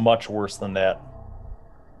 it's much worse than that.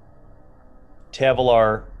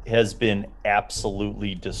 Tavalar has been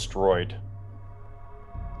absolutely destroyed.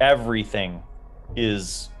 Everything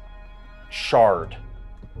is charred.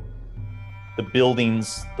 The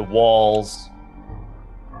buildings, the walls,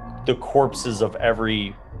 the corpses of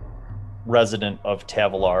every resident of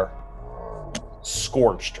Tavalar.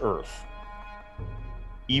 Scorched earth.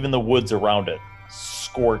 Even the woods around it.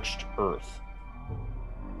 Scorched earth.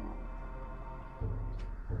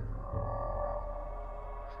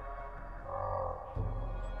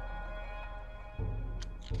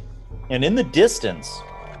 And in the distance,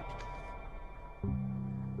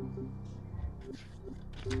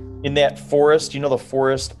 in that forest, the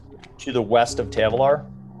forest to the west of Tavalar?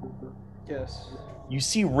 Yes. You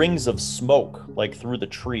see rings of smoke, like through the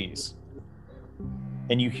trees.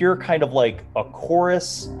 And you hear kind of like a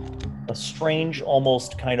chorus, a strange,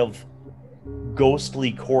 almost kind of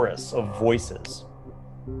ghostly chorus of voices.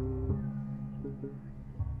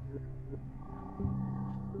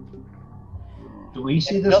 Do we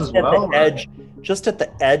see this as well? Just at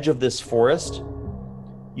the edge of this forest,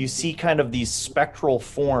 you see kind of these spectral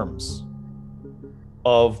forms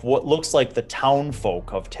of what looks like the town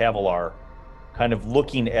folk of Tavalar, kind of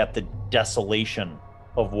looking at the desolation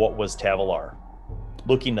of what was Tavalar.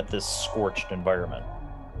 looking at this scorched environment.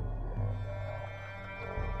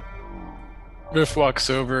 Riff walks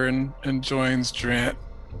over and joins Durant.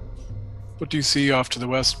 What do you see off to the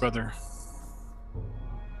west, brother?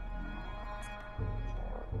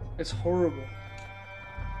 It's horrible.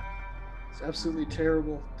 It's absolutely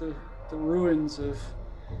terrible. The ruins of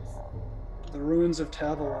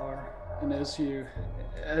Tavalar, and as you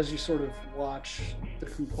sort of watch, the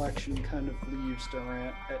complexion kind of leaves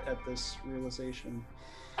Durant at this realization.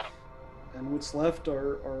 And what's left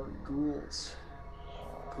are ghouls.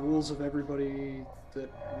 Ghouls of everybody that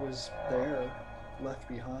was there, left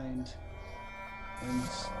behind. And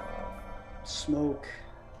smoke.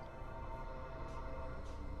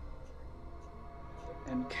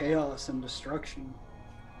 And chaos and destruction.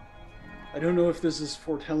 I don't know if this is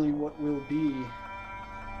foretelling what will be,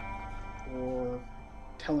 or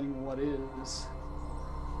telling what is,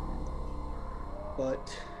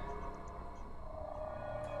 but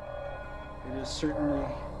it is certainly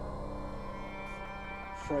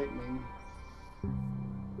frightening.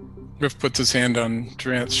 Riff puts his hand on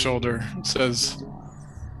Durant's shoulder and says,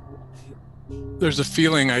 "There's a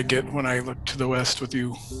feeling I get when I look to the west with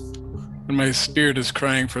you. When my spirit is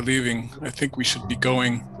crying for leaving, I think we should be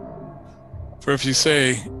going. For if you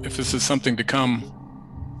say, if this is something to come,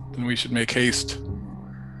 then we should make haste.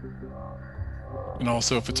 And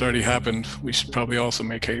also, if it's already happened, we should probably also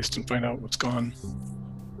make haste and find out what's gone."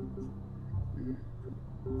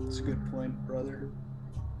 That's a good point, brother.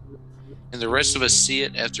 And the rest of us see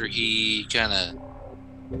it after he kind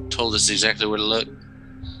of told us exactly where to look.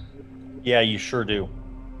 Yeah, you sure do.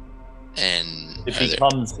 And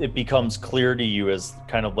it becomes clear to you as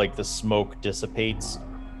kind of like the smoke dissipates.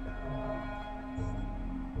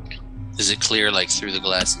 Is it clear like through the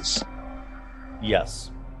glasses?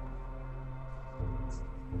 Yes.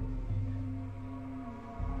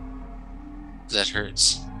 That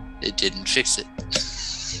hurts. It didn't fix it.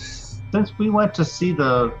 Since we went to see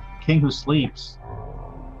the King Who Sleeps,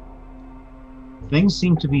 things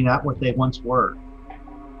seem to be not what they once were.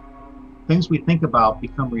 Things we think about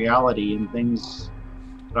become reality, and things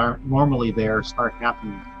that aren't normally there start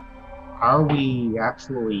happening. Are we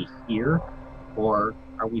actually here, or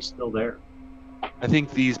are we still there? I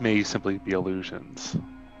think these may simply be illusions.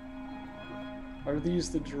 Are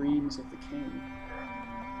these the dreams of the king?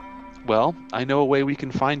 Well, I know a way we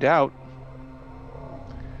can find out.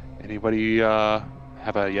 Anybody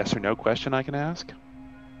have a yes or no question I can ask?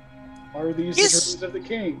 Are these Yes. the dreams of the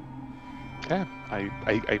king? Okay.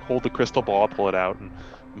 I hold the crystal ball, pull it out, and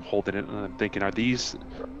I'm holding it, and I'm thinking, are these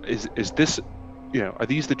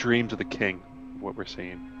the dreams of the king, what we're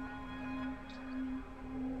seeing?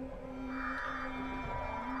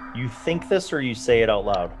 You think this or you say it out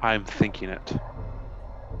loud? I'm thinking it.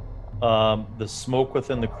 The smoke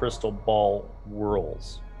within the crystal ball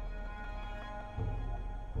whirls.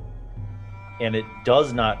 And it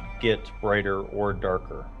does not get brighter or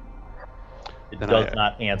darker. It Then does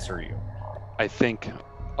not answer you.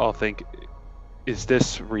 I'll think, is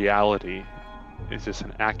this reality? Is this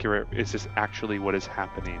actually what is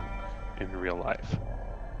happening in real life?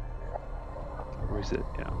 Or is it,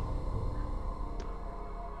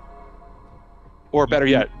 or better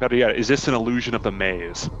yet, is this an illusion of the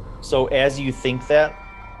maze? So as you think that,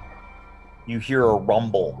 you hear a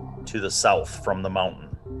rumble to the south from the mountain.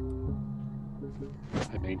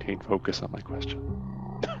 I maintain focus on my question.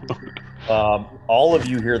 All of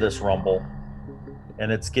you hear this rumble,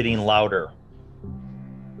 and it's getting louder.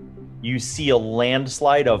 You see a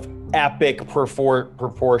landslide of epic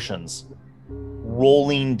proportions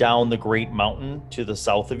rolling down the great mountain to the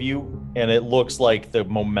south of you, and it looks like the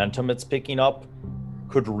momentum it's picking up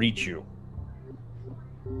could reach you.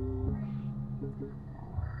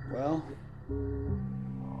 Well,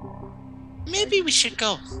 Maybe we should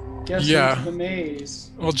go. guess Yeah. into the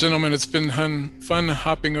maze. Well, gentlemen, it's been fun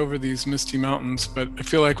hopping over these misty mountains, but I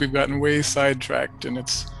feel like we've gotten way sidetracked, and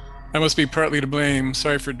I must be partly to blame.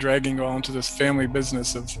 Sorry for dragging you all into this family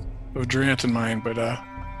business of Durant and mine, but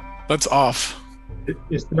let's off.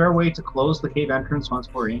 Is there a way to close the cave entrance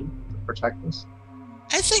once we're in to protect us?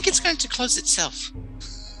 I think it's going to close itself.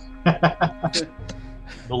 The Let's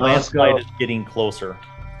go. landslide is getting closer.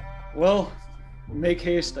 Well, make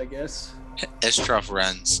haste, I guess. Estroff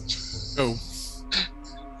runs. Oh,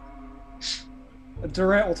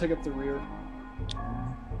 Durant will take up the rear.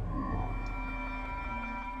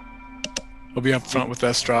 I'll be up front with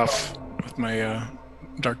Estroff with my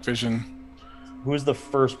dark vision. Who's the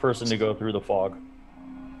first person to go through the fog?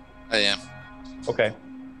 I am. Okay.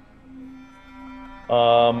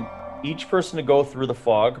 Each person to go through the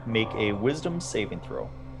fog, make a wisdom saving throw.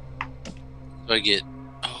 Do I get...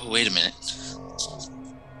 Oh, wait a minute.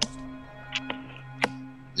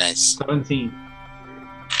 Nice. 17.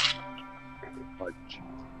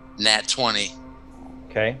 Nat 20.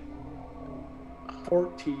 Okay.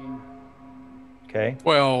 14. Okay.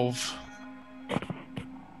 12.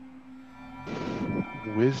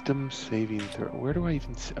 Wisdom saving throw. Where do I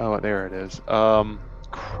even see? Oh, there it is.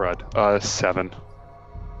 Crud. 7.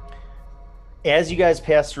 As you guys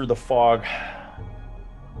pass through the fog,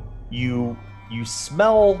 you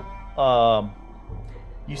smell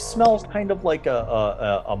kind of like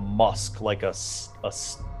a musk, like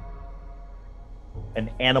an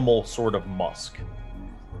animal sort of musk.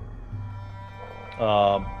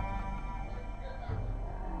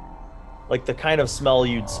 Like the kind of smell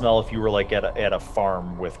you'd smell if you were like at a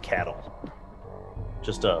farm with cattle.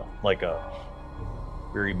 Just a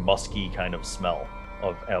very musky kind of smell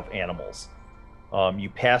of animals. You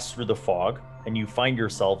pass through the fog and you find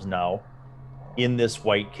yourselves now in this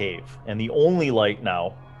white cave. And the only light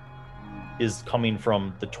now is coming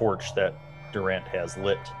from the torch that Durant has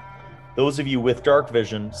lit. Those of you with dark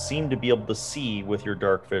vision seem to be able to see with your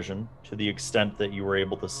dark vision to the extent that you were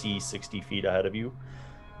able to see 60 feet ahead of you.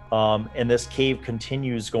 And this cave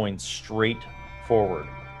continues going straight forward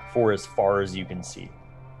for as far as you can see.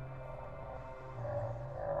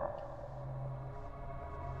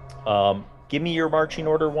 Give me your marching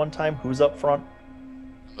order one time. Who's up front?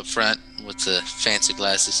 Up front with the fancy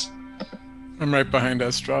glasses. I'm right behind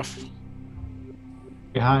Estroff.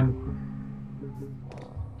 Behind.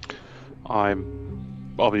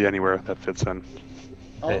 I'll be anywhere that fits in.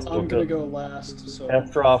 Okay, so I'm going to go last. So.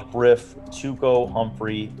 Estroff, Briff, Tuco,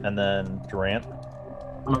 Humphrey, and then Durant.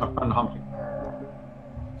 I'm up front, Humphrey.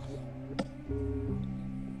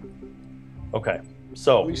 Okay, At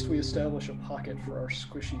so least we establish a pocket for our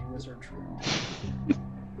squishy wizard friend.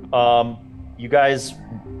 you guys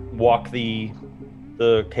walk the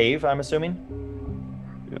cave, I'm assuming?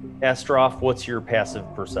 Yeah. Estroff, what's your passive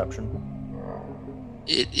perception?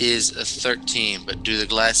 It is a 13, but do the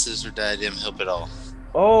glasses or diadem help at all?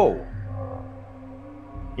 Oh.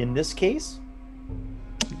 In this case?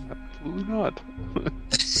 Absolutely not.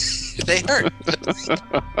 They hurt.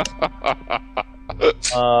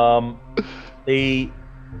 The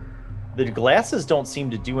glasses don't seem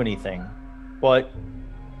to do anything, but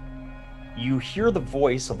you hear the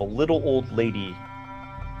voice of a little old lady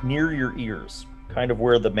near your ears, kind of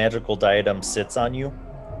where the magical diadem sits on you.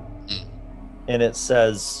 And it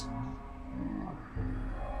says,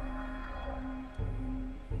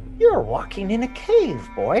 "You're walking in a cave,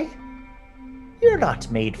 boy. You're not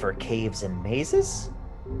made for caves and mazes.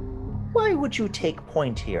 Why would you take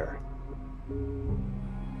point here?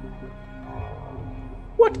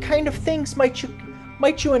 What kind of things might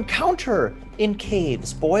you encounter in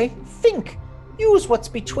caves, boy? Think. Use what's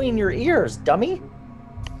between your ears, dummy."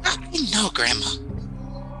 I know, Grandma.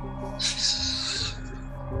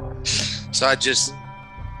 So I just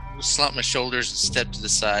slump my shoulders and step to the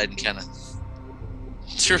side and kind of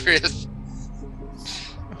drift.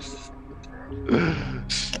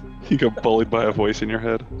 You got bullied by a voice in your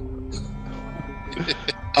head.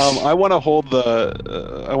 I want to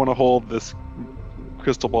hold this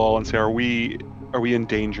crystal ball and say, are we in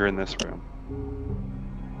danger in this room?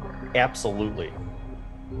 Absolutely.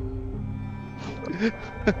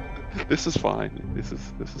 This is fine. This is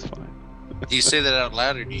fine. Do you say that out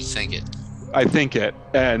loud or do you think it? I think it,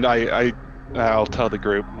 and I'll tell the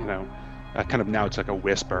group, kind of now it's like a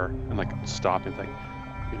whisper, and like stop and think,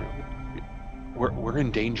 we're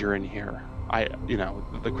in danger in here.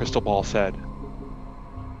 The crystal ball said.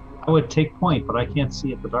 I would take point, but I can't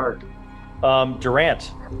see at the dark.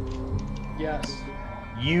 Durant. Yes.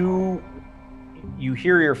 You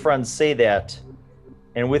hear your friends say that,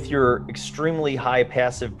 and with your extremely high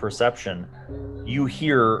passive perception, you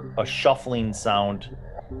hear a shuffling sound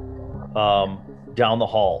down the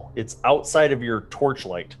hall. It's outside of your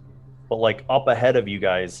torchlight, but like up ahead of you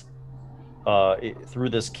guys, through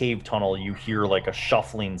this cave tunnel, you hear like a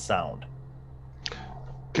shuffling sound.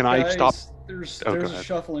 Can Guys, I stop? There's go a ahead.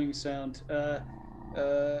 shuffling sound.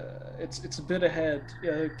 It's a bit ahead.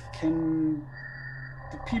 Can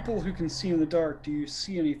the people who can see in the dark, do you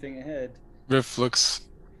see anything ahead? Riff looks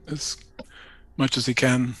as much as he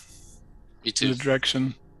can Me in too. the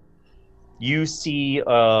direction. You see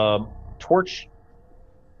a torch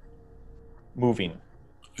moving,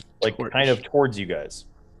 like Torch. kind of towards you guys.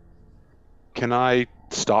 Can I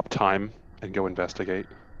stop time and go investigate?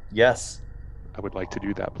 Yes. I would like to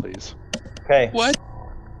do that, please. Okay. What?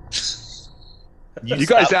 You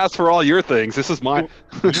guys asked for all your things. This is my.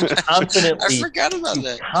 I confidently forgot about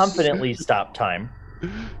that. confidently stop time.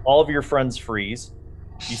 All of your friends freeze.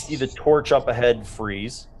 You see the torch up ahead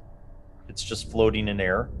freeze. It's just floating in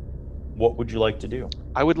air. What would you like to do?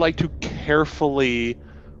 I would like to carefully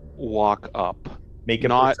walk up. Make a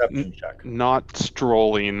perception check. Not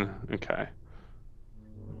strolling. Okay.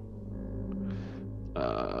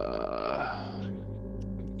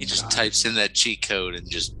 He just types in that cheat code and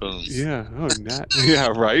just boom. Yeah. Oh, yeah.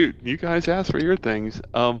 Right. You guys asked for your things.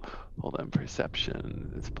 Hold on.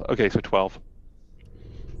 Perception. Okay. So 12.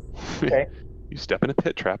 Okay. You step in a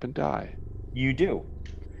pit trap and die. You do.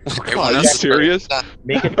 Oh, Everyone God, are you else is serious?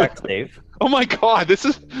 Make a dex save. Oh my God, this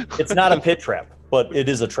is. It's not a pit trap, but it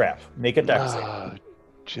is a trap. Make a dex save.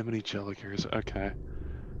 Jiminy Jellikers. Okay.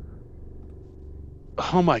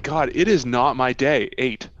 Oh my God, it is not my day.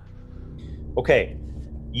 8. Okay.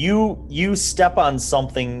 You step on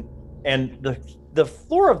something, and the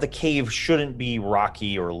floor of the cave shouldn't be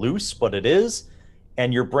rocky or loose, but it is.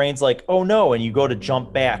 And your brain's like, oh no, and you go to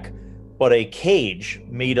jump back, but a cage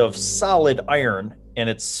made of solid iron and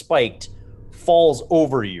it's spiked falls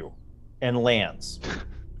over you and lands.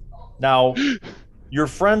 Now, your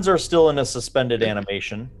friends are still in a suspended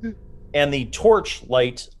animation, and the torch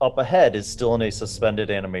light up ahead is still in a suspended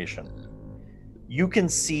animation. You can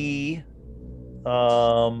see,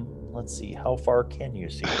 let's see, how far can you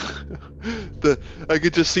see? I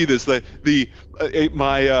could just see this. My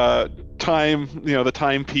time, the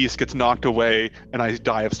timepiece gets knocked away, and I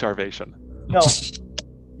die of starvation. No,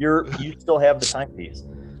 you still have the timepiece.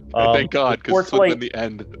 Thank God, because it's in the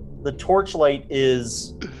end. The torchlight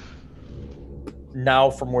is now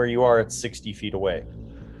from where you are at 60 feet away.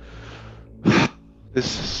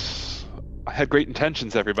 I had great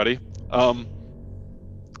intentions, everybody.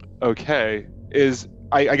 Okay,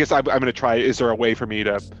 I guess I'm going to try. Is there a way for me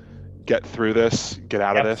to get through this, get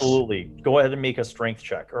out of this? Absolutely. Go ahead and make a strength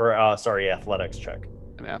check, or athletics check.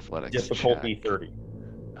 An athletics difficulty check. 30.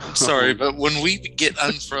 I'm sorry, but when we get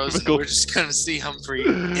unfrozen, we're just going to see Humphrey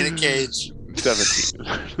in a cage.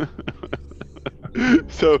 17.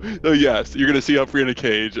 So yes, you're going to see Humphrey in a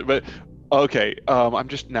cage. But okay, I'm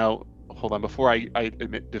just now. Hold on. Before I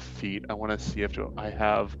admit defeat, I want to see if I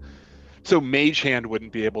have. So Mage Hand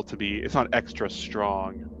wouldn't be able to be. It's not extra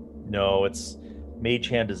strong. No, Mage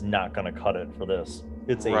Hand is not going to cut it for this.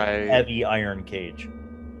 It's a heavy iron cage.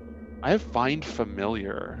 I have Find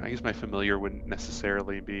Familiar. I guess my familiar wouldn't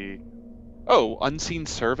necessarily be. Oh, Unseen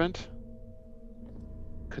Servant?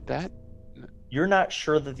 Could that? You're not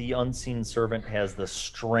sure that the Unseen Servant has the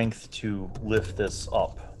strength to lift this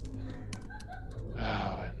up.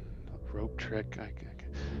 Oh, rope trick.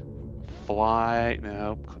 Fly.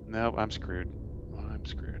 No, I'm screwed.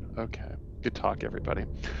 Okay. Good talk, everybody.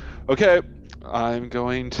 Okay, I'm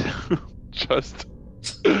going to just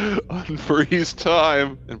unfreeze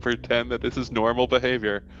time and pretend that this is normal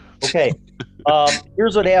behavior. Okay.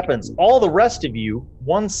 Here's what happens. All the rest of you,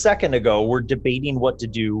 1 second ago, were debating what to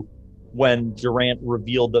do when Durant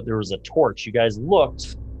revealed that there was a torch. You guys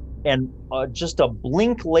looked, and just a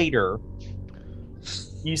blink later,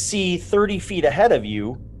 you see 30 feet ahead of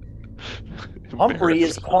you, Humphrey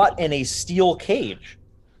is caught in a steel cage.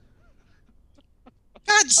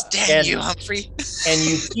 God damn you, Humphrey. And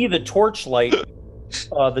you see the torch light.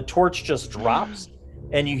 The torch just drops,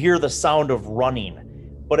 and you hear the sound of running.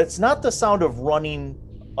 But it's not the sound of running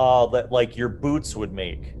that like your boots would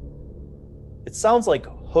make. It sounds like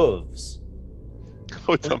hooves.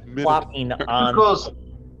 Oh, it's a flopping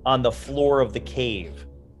on the floor of the cave.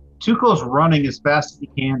 Tuco's running as fast as he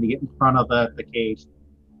can to get in front of the cage.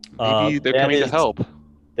 Maybe they're coming to help.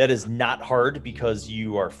 That is not hard because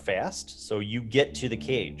you are fast, so you get to the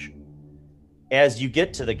cage. As you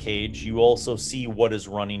get to the cage, you also see what is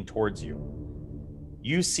running towards you.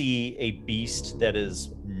 You see a beast that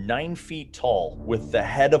is 9 feet tall with the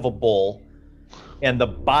head of a bull and the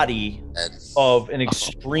body of an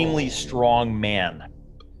extremely strong man.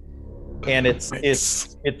 And its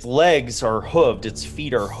legs are hooved, its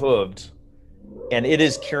feet are hooved, and it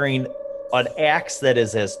is carrying an axe that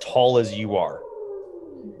is as tall as you are.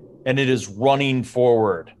 And it is running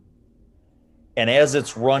forward. And as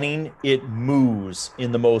it's running, it moos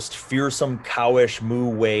in the most fearsome, cowish moo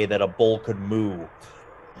way that a bull could moo.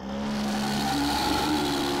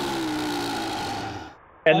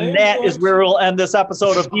 And that is where we'll end this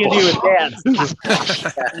episode of D&D with Dads.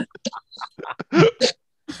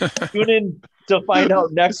 Tune in to find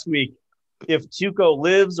out next week if Tuco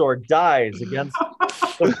lives or dies against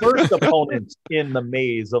the first opponent in the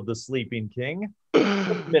maze of the Sleeping King,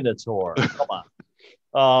 the Minotaur. Come on.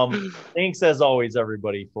 Thanks as always,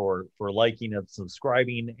 everybody, for liking and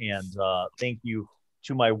subscribing, and thank you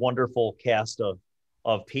to my wonderful cast of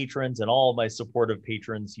patrons and all of my supportive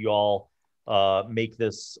patrons. You all make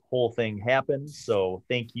this whole thing happen, so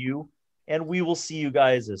thank you. and we will see you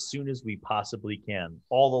guys as soon as we possibly can.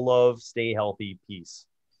 All the love, stay healthy, peace.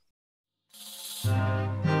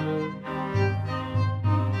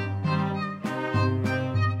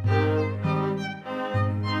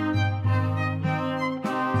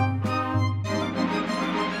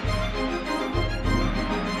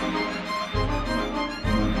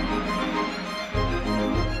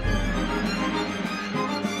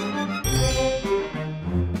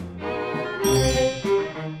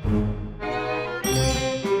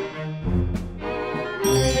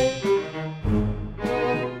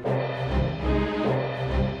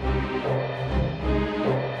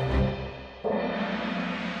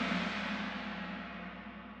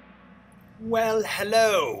 Well,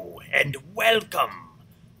 hello, and welcome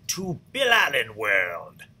to Bill Allen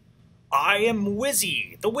World. I am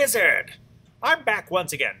Wizzy, the Wizard. I'm back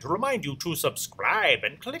once again to remind you to subscribe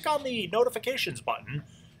and click on the notifications button,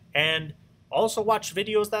 and also watch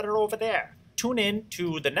videos that are over there. Tune in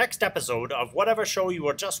to the next episode of whatever show you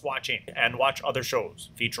were just watching, and watch other shows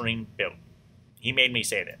featuring Bill. He made me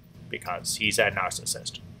say that, because he's a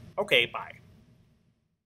narcissist. Okay, bye.